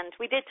 And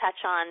we did touch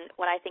on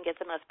what I think is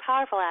the most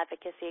powerful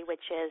advocacy,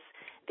 which is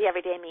the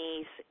everyday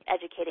me's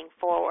educating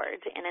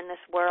forward. And in this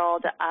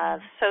world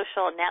of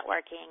social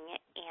networking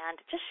and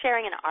just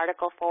sharing an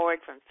article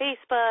forward from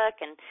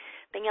Facebook and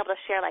being able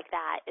to share like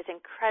that is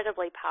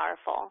incredibly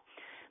powerful.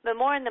 But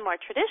more in the more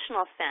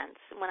traditional sense,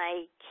 when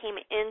I came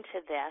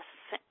into this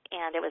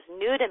and it was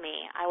new to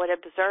me, I would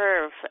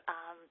observe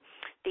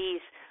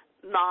these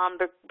mom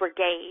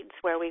brigades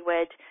where we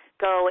would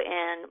go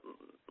in.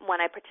 One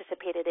I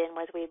participated in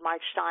was we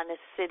marched on the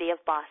city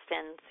of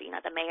Boston,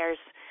 the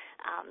mayor's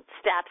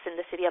steps in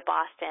the city of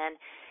Boston,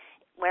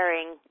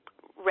 wearing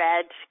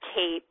red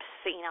capes,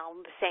 saying,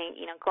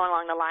 going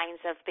along the lines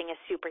of being a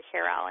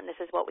superhero, and this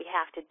is what we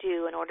have to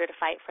do in order to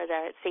fight for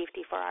the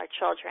safety for our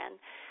children.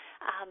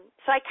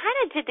 So I kind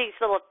of did these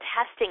little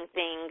testing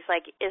things,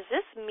 like, is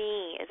this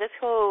me? Is this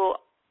who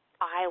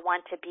I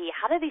want to be?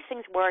 How do these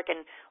things work,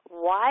 and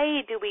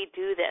why do we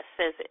do this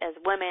as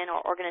women or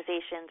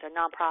organizations or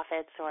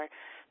nonprofits or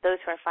those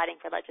who are fighting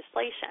for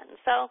legislation?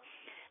 So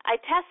I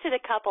tested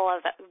a couple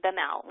of them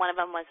out. One of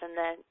them was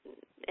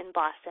in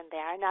Boston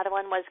there. Another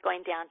one was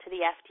going down to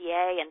the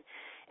FDA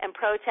and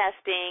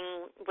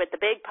protesting with the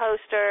big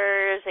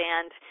posters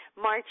and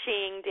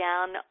marching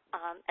down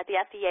at the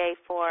FDA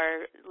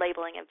for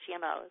labeling of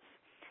GMOs.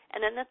 And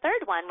then the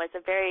third one was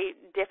a very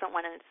different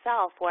one in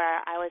itself,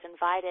 where I was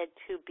invited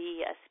to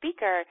be a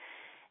speaker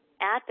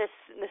at the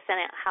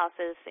Senate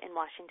houses in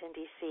Washington,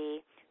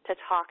 D.C. to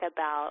talk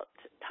about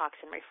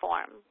toxin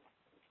reform.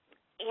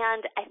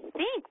 And I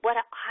think what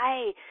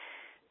I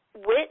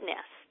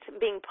witnessed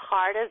being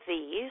part of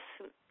these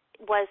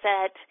was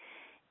that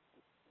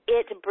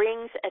it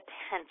brings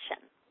attention.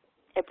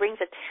 It brings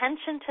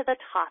attention to the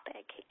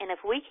topic. And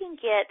if we can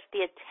get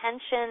the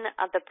attention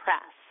of the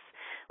press,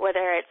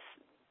 whether it's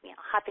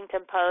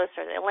Huffington Post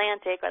or the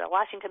Atlantic or the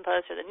Washington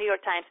Post or the New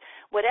York Times,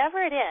 whatever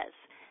it is,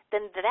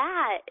 then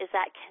that is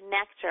that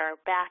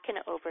connector back and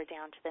over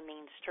down to the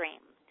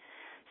mainstream.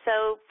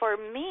 So for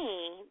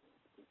me,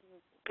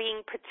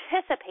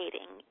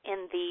 participating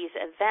in these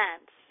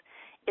events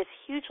is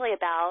hugely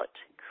about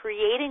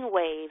creating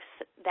waves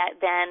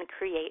that then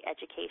create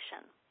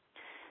education.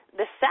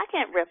 the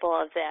second ripple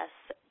of this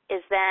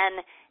is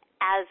then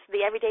as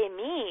the everyday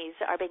me's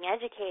are being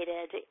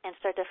educated and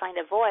start to find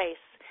a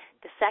voice,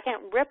 the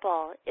second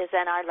ripple is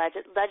then our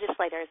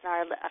legislators and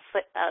our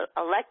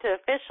elected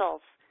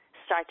officials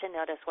start to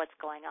notice what's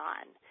going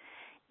on.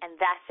 And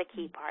that's the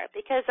key part,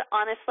 because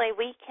honestly,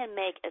 we can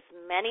make as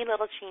many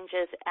little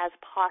changes as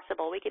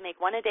possible. We can make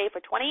one a day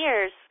for 20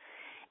 years,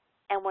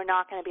 and we're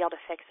not going to be able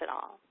to fix it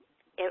all.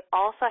 It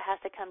also has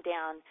to come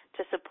down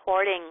to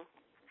supporting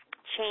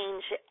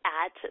change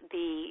at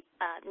the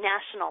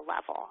national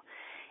level,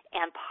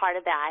 and part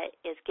of that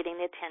is getting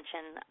the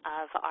attention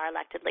of our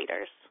elected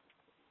leaders.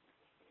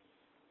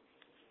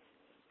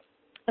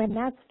 And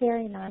that's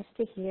very nice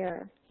to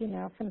hear,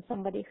 from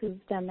somebody who's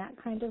done that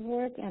kind of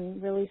work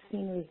and really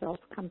seen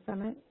results come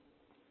from it.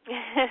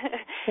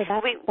 So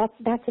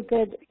that's a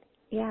good,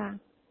 yeah.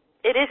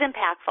 It is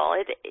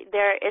impactful.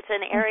 It's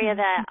an area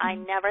that I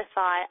never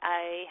thought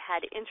I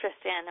had interest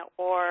in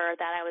or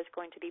that I was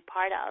going to be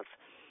part of.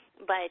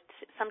 But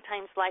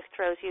sometimes life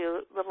throws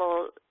you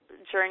little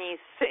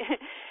journeys,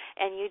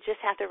 and you just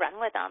have to run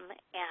with them.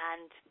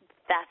 And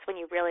that's when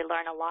you really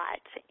learn a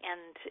lot.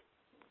 And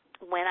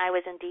when I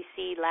was in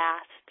D.C.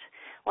 last,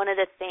 one of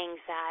the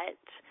things that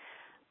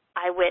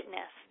I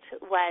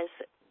witnessed was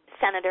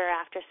senator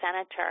after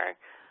senator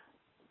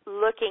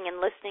looking and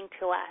listening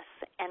to us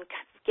and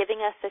giving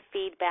us the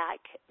feedback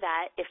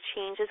that if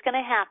change is going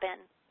to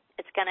happen,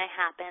 it's going to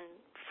happen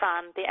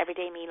from the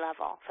everyday me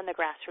level, from the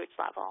grassroots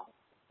level.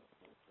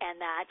 And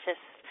that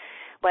just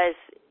was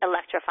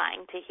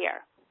electrifying to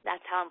hear.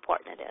 That's how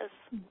important it is.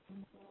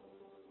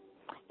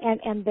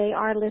 And they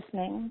are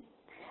listening.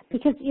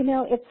 Because,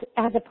 it's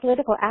as a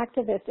political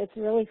activist, it's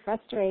really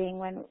frustrating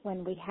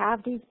when we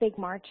have these big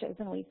marches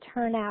and we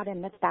turn out in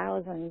the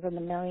thousands and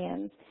the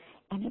millions,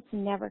 and it's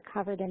never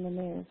covered in the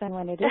news. And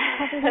when it is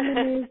covered in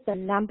the news, the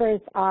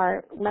numbers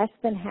are less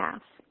than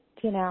half,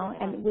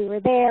 and we were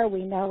there,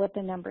 we know what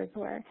the numbers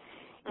were.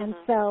 And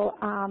so,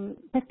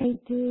 but they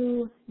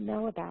do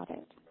know about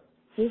it,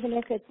 even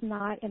if it's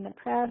not in the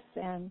press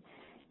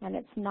and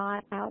it's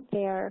not out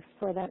there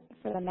for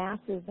the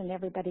masses and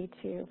everybody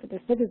for the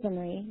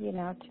citizenry,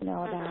 to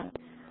know about.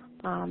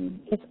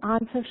 It's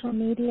on social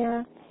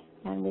media,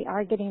 and we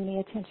are getting the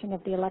attention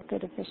of the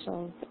elected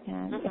officials,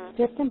 and it's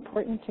just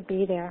important to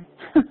be there.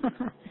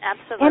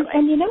 Absolutely.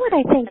 And you know what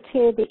I think,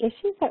 too? The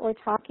issues that we're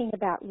talking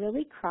about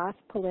really cross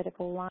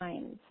political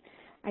lines.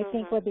 I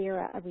think whether you're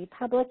a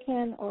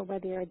Republican or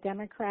whether you're a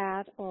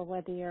Democrat or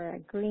whether you're a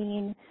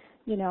green,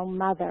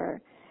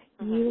 mother,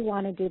 you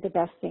want to do the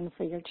best thing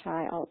for your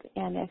child.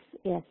 And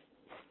if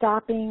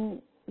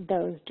stopping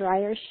those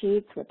dryer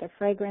sheets with the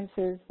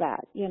fragrances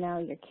that,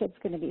 your kid's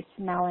going to be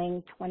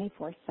smelling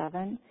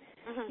 24/7,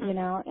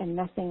 and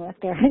messing with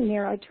their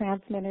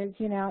neurotransmitters,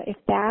 if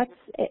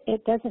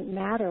it doesn't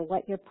matter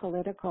what your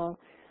political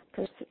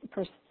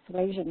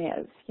persuasion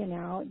is,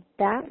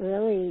 that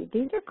really,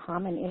 these are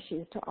common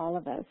issues to all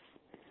of us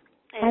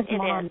as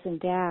moms and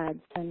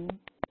dads and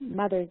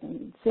mothers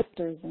and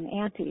sisters and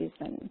aunties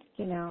and,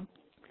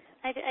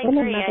 I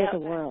women agree. mother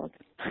the world.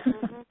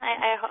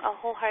 I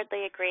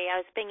wholeheartedly agree.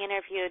 I was being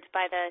interviewed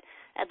by the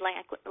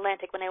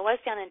Atlantic when I was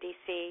down in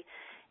D.C.,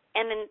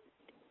 and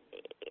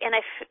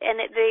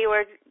they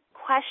were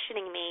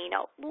questioning me,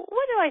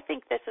 what do I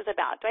think this is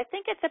about? Do I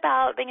think it's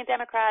about being a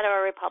Democrat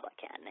or a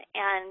Republican?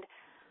 And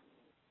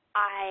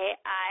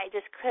I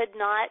just could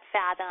not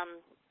fathom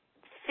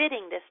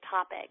fitting this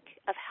topic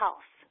of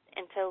health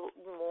into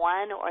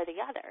one or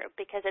the other,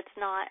 because it's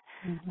not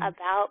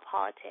about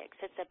politics.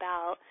 It's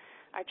about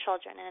our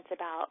children, and it's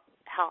about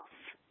health.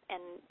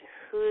 And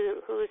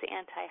who's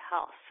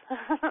anti-health?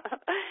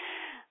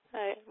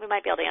 We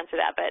might be able to answer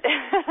that, but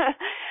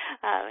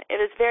it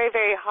was very,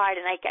 very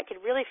hard, and I could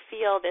really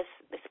feel this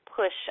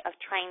push of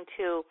trying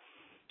to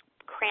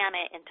cram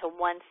it into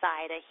one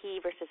side, a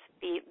he versus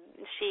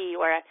she,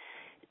 or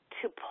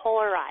to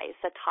polarize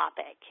the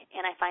topic.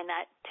 And I find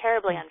that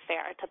terribly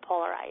unfair to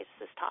polarize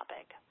this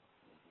topic.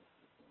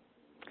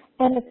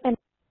 And it's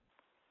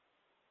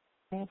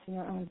in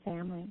your own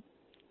family.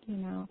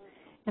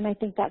 And I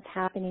think that's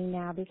happening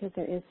now because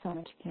there is so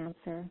much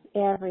cancer.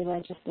 Every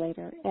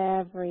legislator,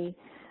 every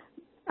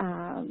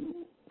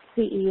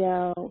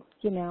CEO,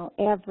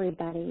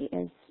 everybody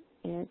is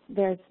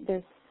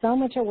there's so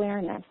much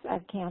awareness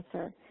of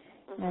cancer,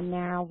 and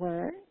now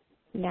we're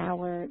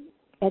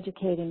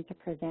educating to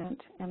prevent.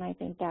 And I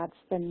think that's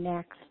the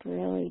next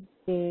really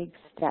big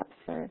step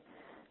for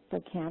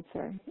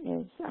cancer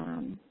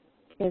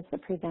is the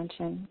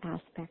prevention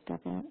aspect of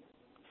it.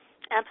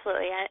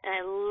 Absolutely.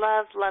 I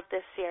love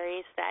this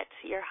series that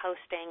you're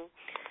hosting,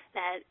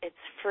 that it's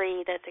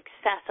free, that it's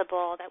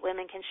accessible, that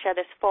women can share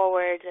this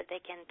forward, that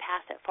they can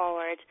pass it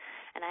forward.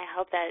 And I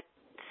hope that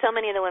so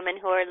many of the women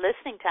who are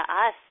listening to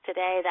us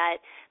today,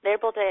 that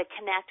they're able to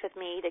connect with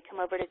me, to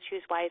come over to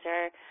Choose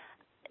Wiser,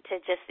 to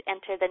just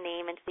enter the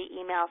name into the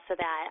email so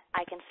that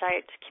I can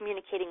start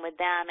communicating with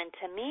them. And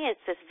to me, it's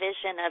this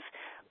vision of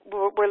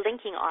we're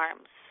linking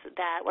arms,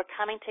 that we're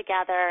coming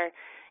together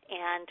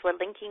and we're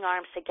linking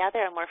arms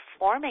together, and we're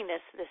forming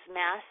this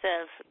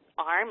massive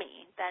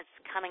army that's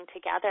coming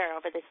together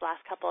over this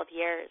last couple of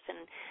years,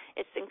 and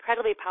it's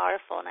incredibly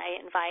powerful. And I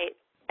invite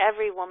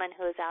every woman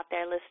who is out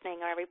there listening,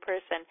 or every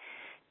person,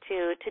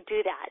 to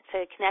do that,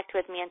 to connect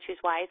with me and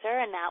Choose Wiser,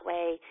 and that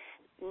way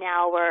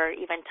now we're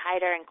even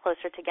tighter and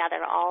closer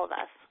together, all of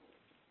us.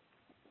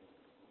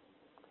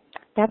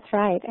 That's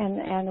right,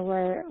 and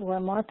we're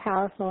more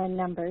powerful in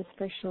numbers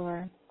for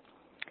sure.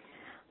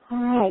 All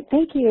right,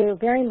 thank you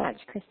very much,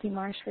 Kristi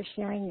Marsh, for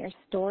sharing your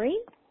story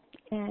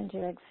and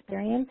your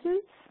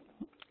experiences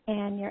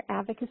and your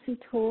advocacy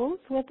tools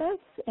with us,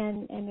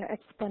 and your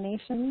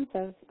explanations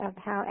of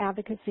how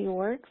advocacy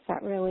works.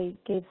 That really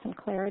gave some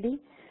clarity.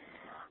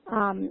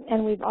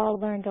 And we've all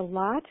learned a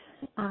lot,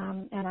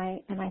 and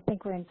I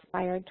think we're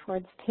inspired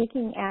towards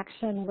taking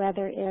action,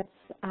 whether it's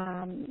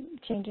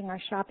changing our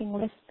shopping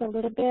lists a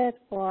little bit,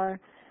 or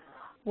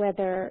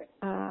whether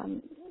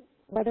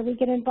we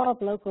get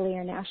involved locally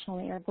or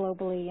nationally or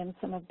globally in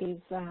some of these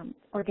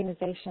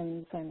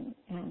organizations, and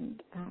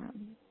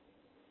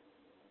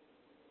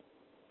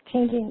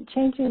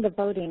changing the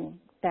voting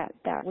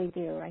that we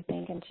do, I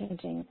think, and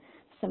changing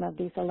some of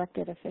these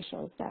elected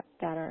officials that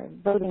are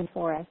voting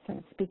for us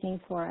and speaking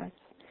for us.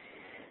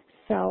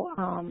 So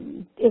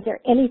is there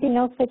anything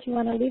else that you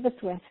want to leave us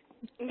with?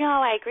 No,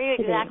 I agree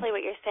exactly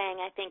what you're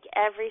saying. I think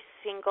every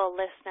single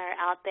listener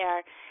out there,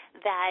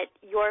 that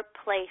your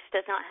place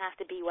does not have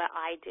to be what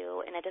I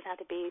do, and it doesn't have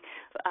to be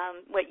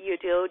what you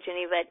do,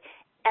 Ginny, but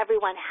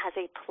everyone has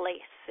a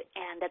place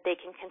and that they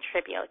can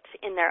contribute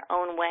in their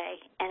own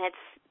way, and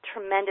it's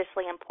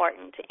tremendously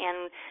important.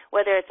 And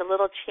whether it's a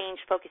little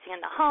change focusing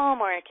on the home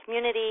or a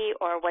community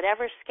or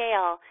whatever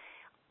scale,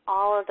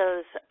 all of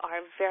those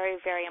are very,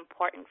 very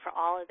important for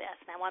all of this.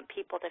 And I want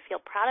people to feel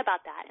proud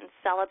about that and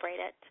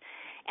celebrate it.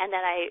 And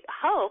that I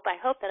hope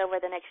that over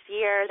the next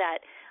year that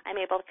I'm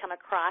able to come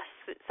across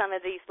some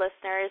of these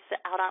listeners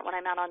when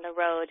I'm out on the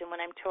road and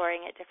when I'm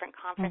touring at different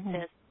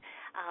conferences,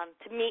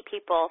 to meet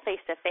people face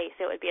to face.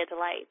 It would be a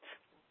delight.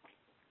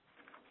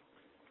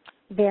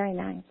 Very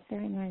nice,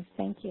 very nice.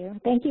 Thank you.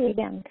 Thank you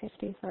again,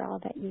 Kristi, for all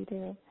that you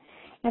do.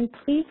 And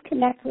please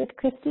connect with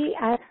Kristi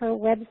at her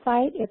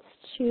website. It's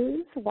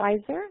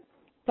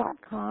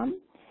choosewiser.com.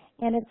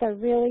 And it's a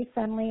really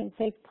friendly and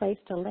safe place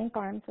to link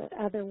arms with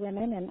other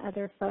women and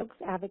other folks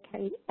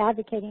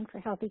advocating for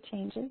healthy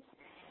changes.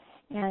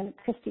 And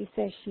Kristi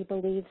says she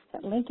believes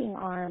that linking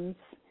arms,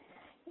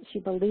 she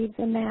believes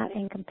in that,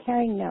 and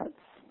comparing notes.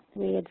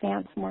 We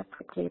advance more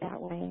quickly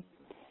that way.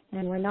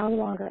 And we're no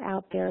longer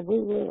out there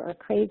woo-woo or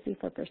crazy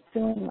for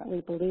pursuing what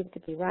we believe to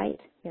be right.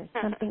 There's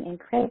something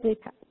incredibly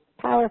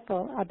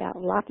powerful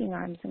about locking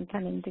arms and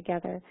coming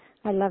together.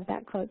 I love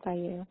that quote by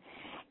you.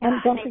 And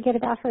don't forget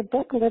about her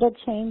book, Little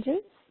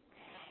Changes,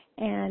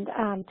 and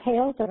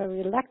Tales of a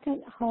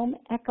Reluctant Home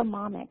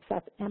Economics.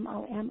 That's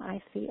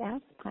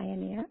MOMICS,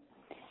 Pioneer.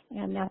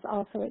 And that's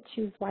also at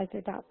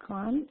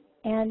choosewiser.com.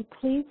 And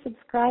please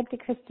subscribe to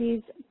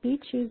Kristi's Be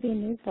Choosy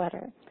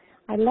newsletter.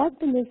 I love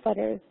the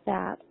newsletters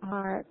that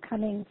are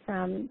coming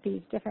from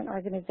these different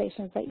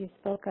organizations that you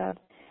spoke of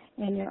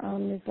in your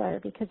own newsletter,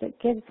 because it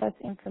gives us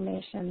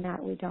information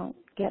that we don't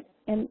get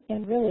in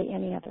really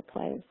any other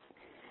place.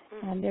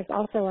 And there's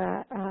also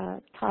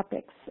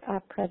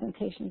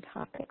presentation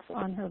topics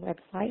on her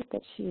website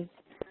that she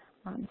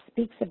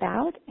speaks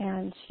about,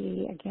 and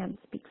she, again,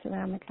 speaks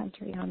around the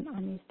country on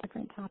these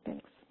different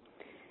topics.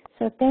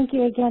 So thank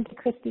you again to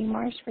Kristi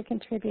Marsh for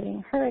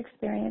contributing her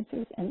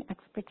experiences and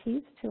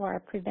expertise to our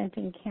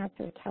Preventing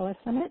Cancer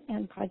Telesummit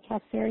and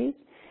podcast series.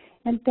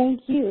 And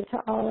thank you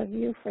to all of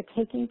you for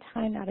taking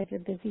time out of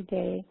your busy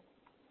day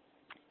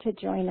to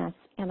join us.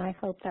 And I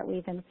hope that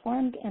we've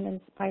informed and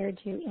inspired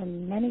you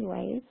in many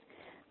ways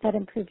that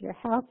improve your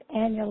health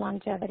and your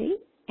longevity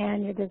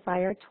and your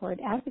desire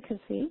toward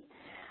advocacy.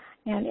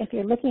 And if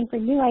you're looking for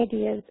new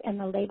ideas and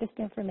the latest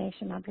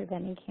information on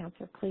preventing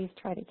cancer, please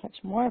try to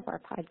catch more of our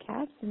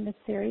podcasts in this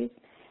series,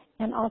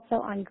 and also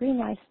on green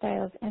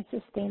lifestyles and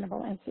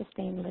sustainable and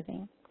sustained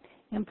living.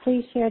 And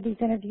please share these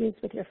interviews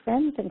with your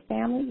friends and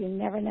family. You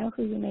never know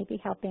who you may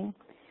be helping.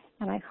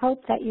 And I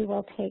hope that you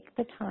will take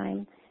the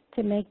time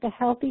to make the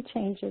healthy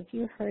changes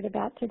you heard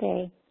about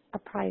today a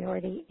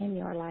priority in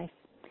your life.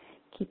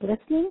 Keep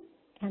listening,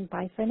 and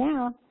bye for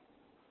now.